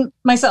 even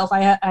myself,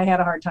 I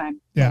had a hard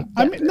time. Yeah,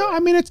 I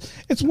mean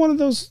it's one of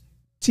those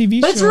TV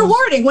shows. But it's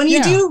rewarding when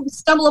you do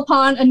stumble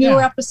upon a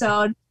newer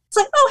episode. It's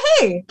like, oh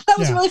hey, that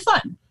was really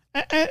fun.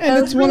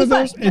 And it's one of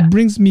those, it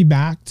brings me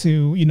back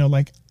to, you know,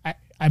 like,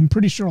 I'm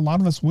pretty sure a lot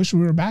of us wish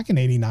we were back in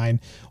 89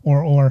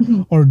 or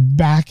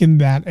back in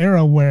that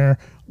era where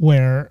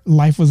where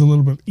life was a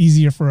little bit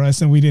easier for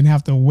us and we didn't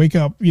have to wake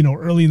up,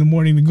 early in the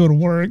morning to go to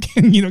work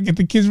and, get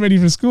the kids ready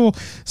for school.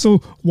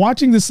 So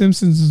watching The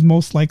Simpsons is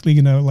most likely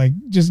going to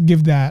just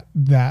give that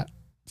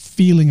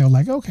feeling of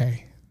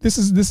okay, this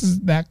is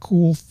that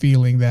cool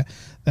feeling that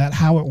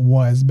how it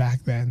was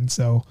back then.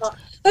 So well,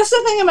 that's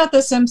the thing about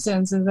The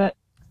Simpsons is that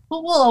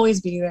we'll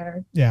always be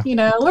there. Yeah.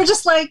 We're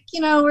just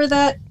we're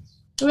that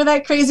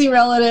crazy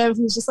relative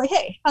who's just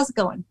hey, how's it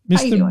going?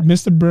 How you doing?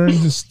 Mr.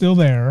 Burns is still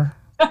there.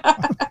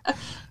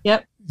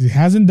 Yep. He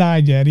hasn't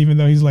died yet, even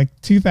though he's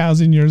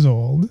 2,000 years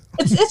old.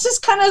 It's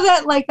just kind of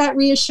that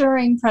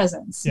reassuring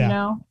presence,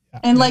 Yeah.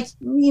 And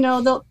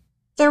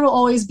there will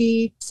always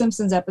be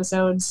Simpsons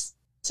episodes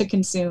to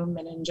consume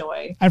and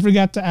enjoy. I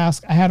forgot to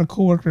ask, I had a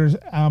coworker,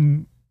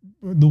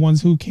 the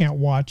ones who can't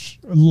watch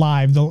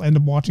live, they'll end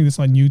up watching this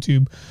on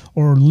YouTube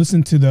or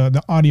listen to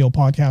the audio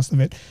podcast of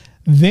it.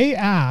 They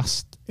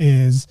asked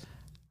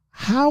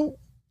how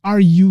are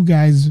you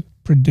guys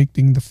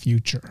predicting the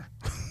future?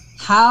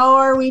 How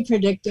are we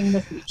predicting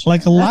the future?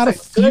 A lot of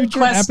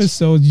future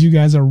episodes you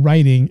guys are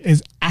writing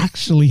is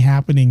actually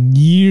happening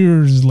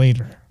years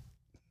later.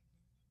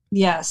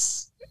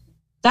 Yes.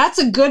 That's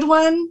a good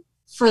one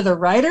for the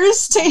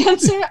writers to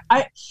answer.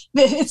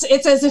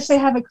 It's as if they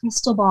have a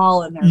crystal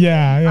ball in there.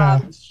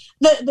 Yeah.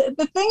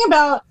 The thing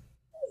about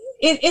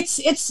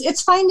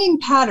it's finding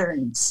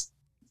patterns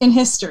in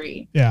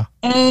history. Yeah.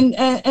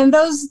 And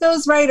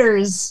those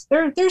writers,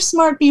 they're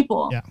smart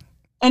people. Yeah.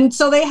 And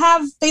so they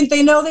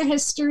know their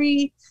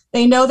history,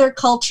 they know their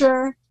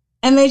culture,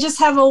 and they just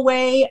have a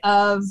way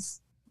of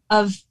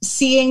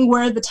seeing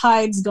where the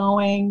tide's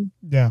going.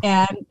 Yeah.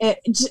 And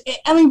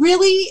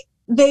really,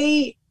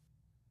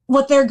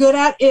 what they're good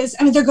at is,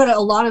 they're good at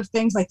a lot of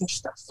things. They're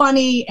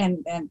funny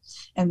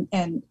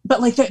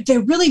but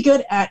they're really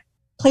good at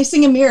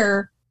placing a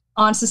mirror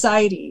on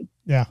society.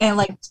 Yeah.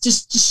 And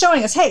just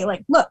showing us, hey,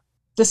 look,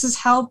 this is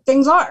how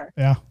things are.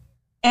 Yeah.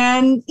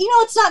 And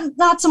it's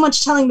not so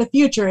much telling the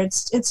future.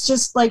 It's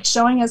just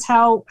showing us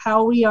how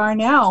we are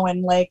now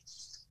and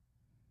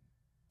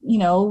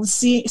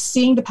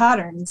seeing the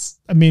patterns.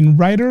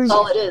 Writers. That's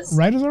all it is.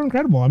 Writers are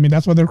incredible.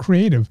 That's why they're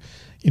creative.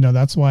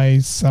 That's why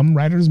some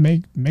writers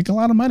make a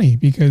lot of money,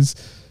 because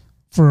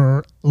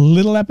for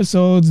little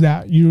episodes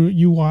that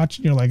you watch,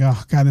 and you're like,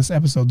 oh God, this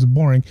episode's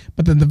boring.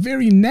 But then the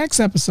very next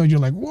episode, you're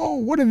like, whoa,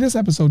 where did this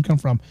episode come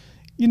from?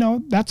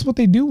 That's what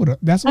they do with it.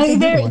 That's what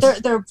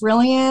they're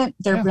brilliant.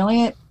 They're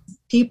brilliant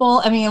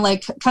people.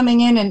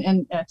 Coming in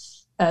and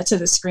to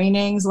the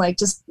screenings,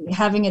 just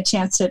having a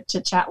chance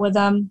to chat with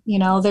them.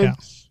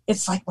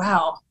 It's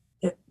wow.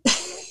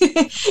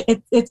 It's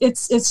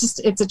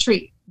a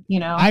treat.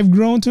 I've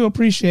grown to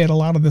appreciate a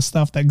lot of the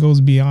stuff that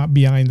goes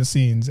behind the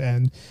scenes,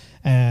 and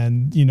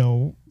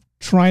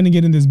trying to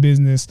get in this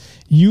business,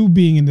 you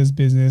being in this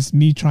business,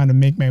 me trying to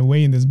make my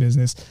way in this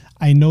business.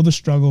 I know the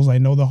struggles, I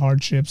know the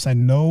hardships, I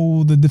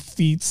know the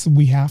defeats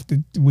we have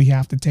to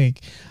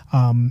take.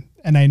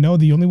 And I know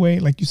the only way,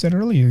 like you said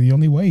earlier, the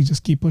only way is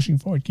just keep pushing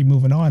forward, keep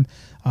moving on.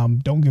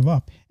 Don't give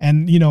up.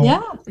 And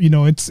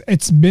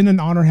it's been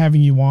an honor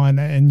having you on.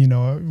 And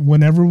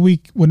whenever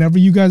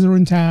you guys are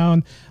in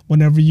town,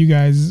 whenever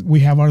we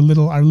have our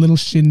little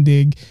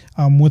shindig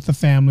with the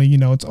family,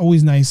 it's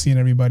always nice seeing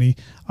everybody.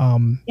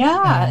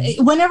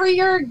 Whenever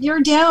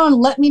you're down,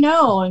 let me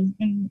know,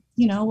 and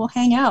we'll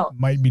hang out.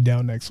 Might be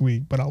down next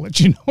week, but I'll let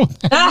you know.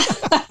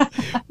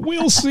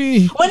 We'll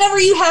see. Whenever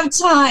you have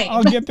time.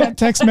 I'll get that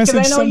text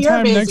message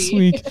sometime next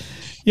week.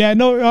 Yeah,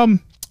 no.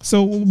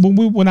 So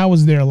when I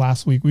was there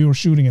last week, we were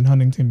shooting in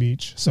Huntington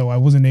Beach, so I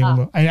wasn't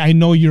able to. I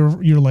know you're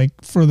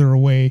further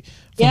away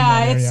from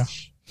that area.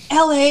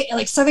 LA,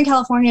 Southern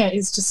California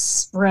is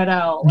just spread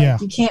out.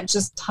 You can't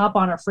just hop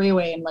on a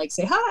freeway and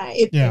say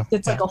hi.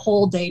 It's a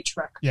whole day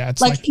trek. Yeah,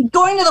 it's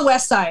going to the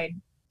West Side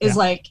is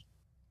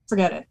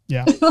forget it.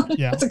 Yeah,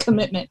 yeah, it's a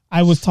commitment.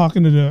 I was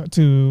talking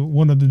to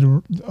one of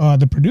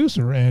the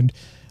producer, and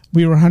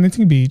we were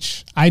Huntington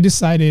Beach. I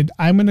decided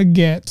I'm gonna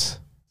get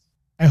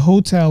a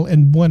hotel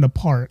in Buena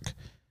Park,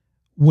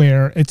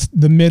 where it's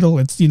the middle.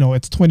 It's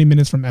 20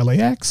 minutes from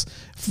LAX.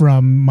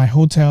 From my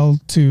hotel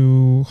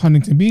to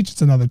Huntington Beach,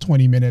 it's another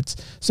 20 minutes.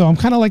 So I'm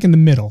kind of in the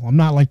middle. I'm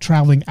not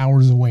traveling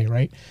hours away,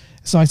 right?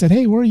 So I said,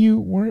 hey, where do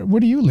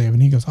you live?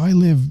 And he goes, I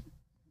live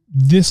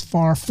this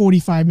far,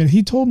 45 minutes.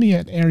 He told me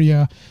an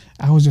area.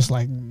 I was just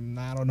I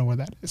don't know where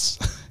that is.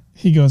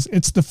 He goes,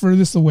 it's the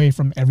furthest away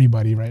from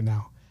everybody right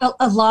now.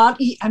 A lot.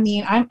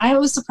 I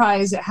was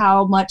surprised at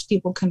how much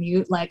people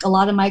commute. A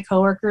lot of my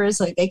coworkers,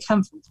 they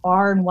come from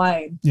far and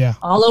wide,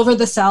 all over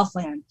the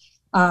Southland.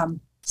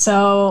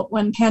 So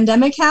when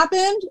pandemic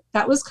happened,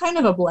 that was kind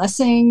of a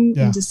blessing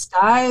in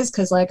disguise,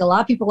 because a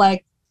lot of people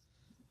I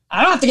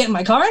don't have to get in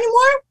my car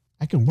anymore.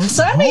 I can work.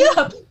 Sign me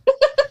up.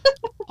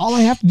 All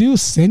I have to do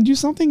is send you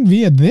something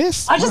via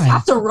this. I just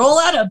have to roll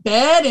out of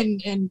bed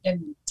and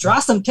draw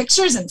some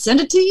pictures and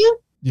send it to you.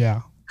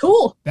 Yeah.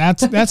 Cool.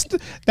 That's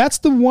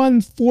the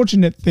one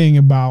fortunate thing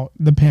about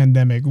the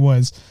pandemic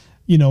was,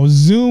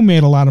 Zoom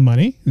made a lot of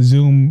money.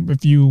 Zoom,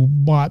 if you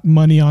bought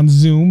money on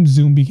Zoom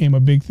became a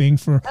big thing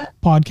for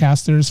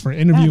podcasters, for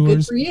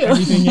interviewers, good for you.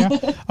 everything.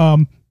 Yeah.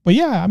 But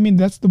yeah, I mean,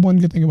 that's the one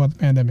good thing about the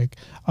pandemic.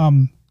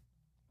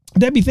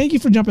 Debbie, thank you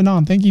for jumping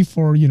on. Thank you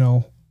for,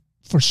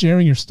 for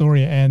sharing your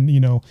story. And,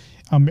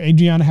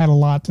 Adriana had a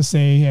lot to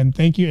say, and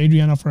thank you,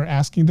 Adriana, for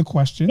asking the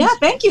questions. Yeah,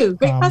 thank you.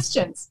 Great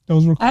questions.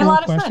 Those were cool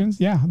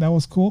questions. Yeah, that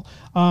was cool.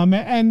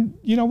 And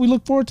we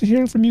look forward to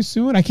hearing from you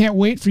soon. I can't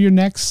wait for your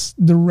next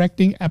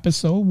directing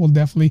episode. We'll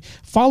definitely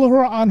follow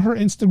her on her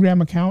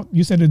Instagram account.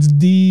 You said it's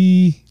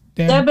Debbadoh,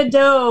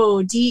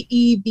 Debbadoh.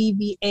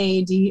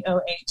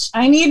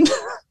 I need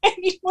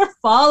more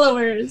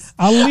followers.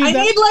 I need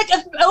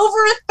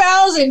over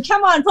 1,000.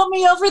 Come on, put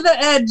me over the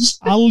edge.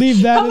 I'll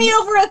leave that. Put me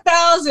over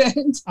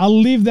 1,000. I'll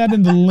leave that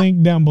in the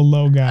link down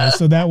below, guys.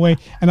 So that way,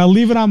 and I'll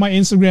leave it on my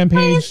Instagram page.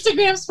 My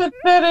Instagram's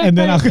pathetic. And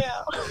then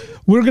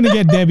we're gonna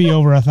get Debbie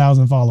over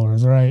 1,000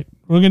 followers. All right,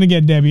 we're gonna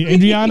get Debbie.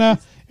 Adriana,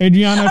 if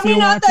you're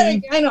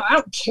watching, I know I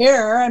don't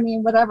care. I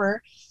mean,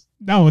 whatever.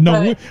 No,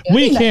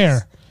 we care.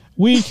 Nice.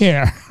 We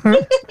care.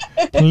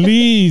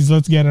 Please,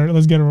 let's get her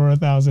over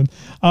 1,000.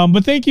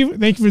 But thank you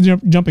for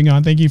jumping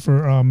on. Thank you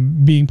for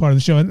being part of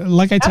the show. And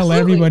like I tell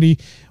everybody,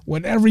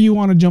 whenever you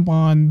want to jump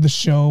on the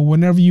show,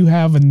 whenever you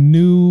have a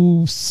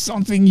new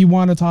something you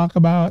want to talk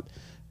about,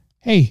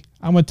 hey,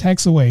 I'm a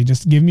text away.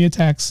 Just give me a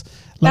text.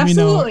 Let me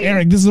know,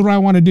 Eric, this is what I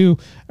want to do.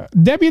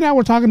 Debbie and I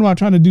were talking about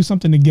trying to do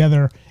something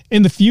together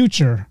in the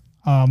future.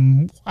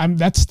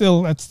 That's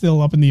still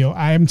up in the air.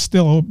 I am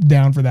still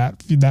down for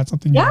that. If that's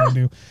something you want to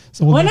do.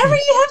 So whenever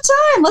you have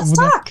time, let's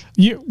talk.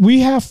 We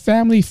have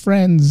family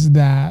friends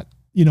that,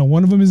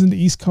 one of them is in the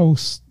East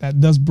Coast that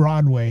does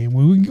Broadway.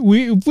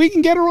 If we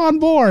can get her on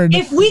board.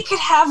 If we could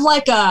have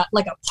like a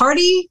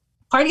party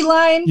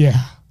line.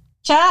 Yeah.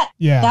 Chat.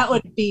 Yeah. That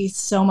would be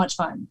so much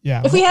fun.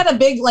 Yeah. If we had a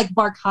big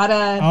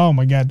Barcata. Oh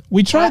my God.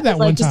 We tried that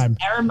one time.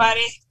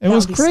 Everybody. It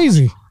was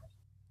crazy.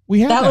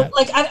 We had that.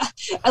 Would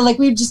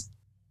we would just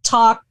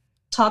talk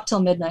till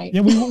midnight. Yeah,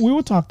 we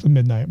would talk till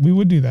midnight. We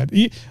would do that.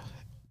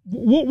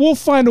 We'll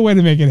find a way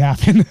to make it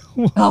happen.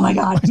 Oh my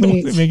God,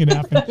 please. Make it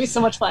happen. That'd be so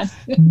much fun.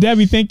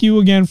 Debbie, thank you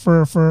again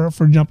for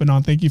jumping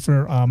on. Thank you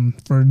for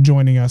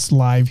joining us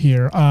live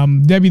here.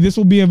 Debbie, this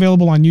will be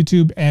available on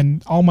YouTube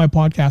and all my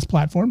podcast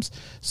platforms.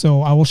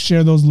 So I will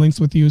share those links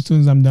with you as soon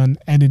as I'm done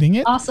editing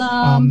it.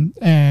 Awesome.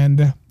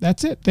 And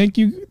that's it. Thank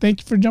you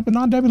for jumping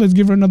on, Debbie. Let's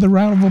give her another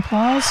round of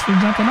applause for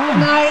jumping on.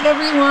 Good night,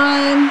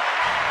 everyone.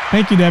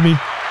 Thank you, Debbie.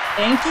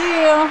 Thank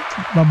you.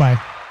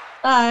 Bye-bye.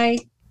 Bye.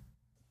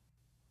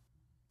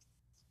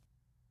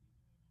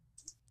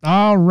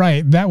 All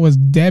right. That was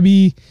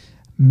Debbie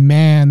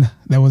Mahan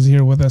that was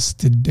here with us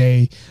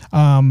today.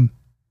 Thank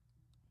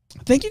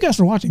you guys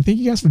for watching. Thank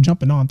you guys for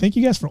jumping on. Thank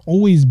you guys for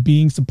always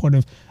being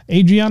supportive.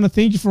 Adriana,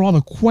 thank you for all the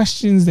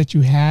questions that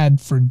you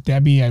had for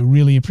Debbie. I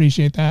really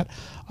appreciate that.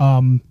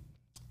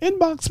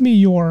 Inbox me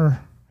your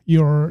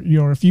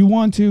if you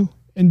want to,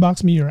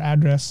 inbox me your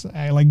address.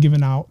 I like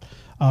giving out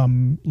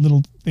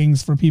little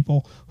things for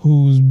people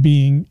who's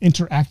being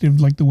interactive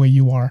like the way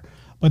you are.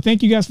 But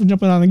thank you guys for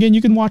jumping on. Again,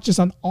 you can watch this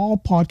on all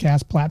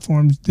podcast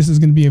platforms. This is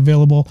going to be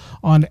available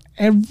on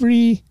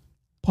every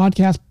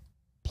podcast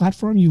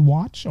platform you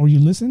watch or you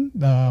listen.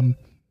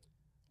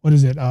 What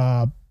is it?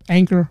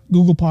 Anchor,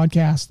 Google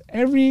Podcast,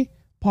 every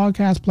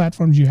podcast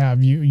platforms you have.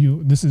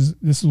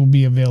 This will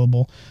be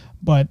available.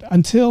 But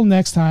until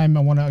next time, I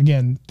want to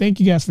again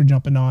thank you guys for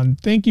jumping on.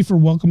 Thank you for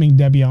welcoming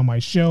Debbie on my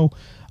show.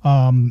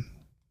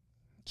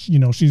 She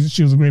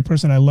was a great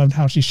person. I loved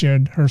how she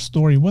shared her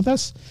story with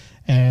us.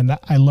 And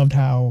I loved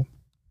how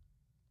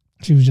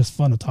she was just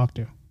fun to talk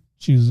to.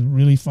 She was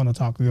really fun to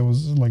talk to. It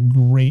was like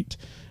great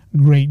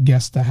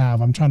guest to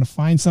have. I'm trying to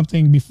find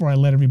something before I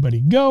let everybody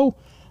go,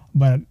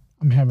 but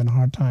I'm having a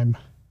hard time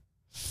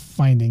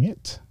finding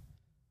it.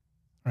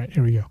 All right,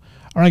 here we go.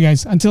 All right,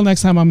 guys, until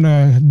next time, I'm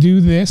going to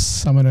do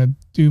this. I'm going to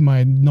do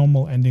my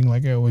normal ending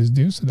like I always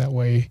do. So that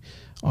way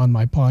on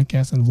my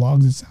podcast and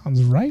vlogs, it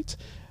sounds right.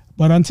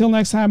 But until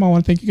next time, I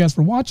want to thank you guys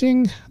for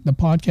watching. The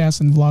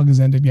podcast and vlog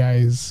is ended,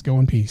 guys. Go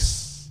in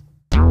peace.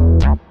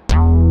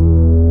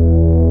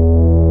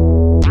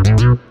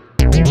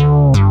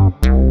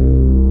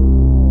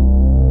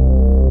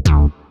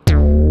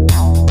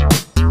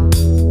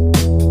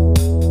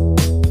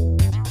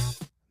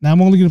 Now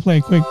I'm only going to play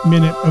a quick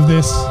minute of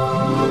this.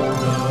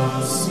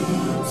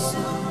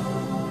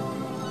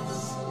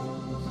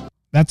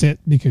 That's it,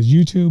 because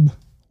YouTube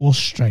will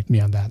strike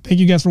me on that.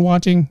 Thank you guys for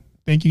watching.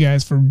 Thank you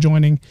guys for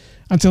joining.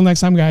 Until next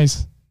time,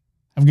 guys,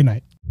 have a good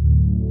night.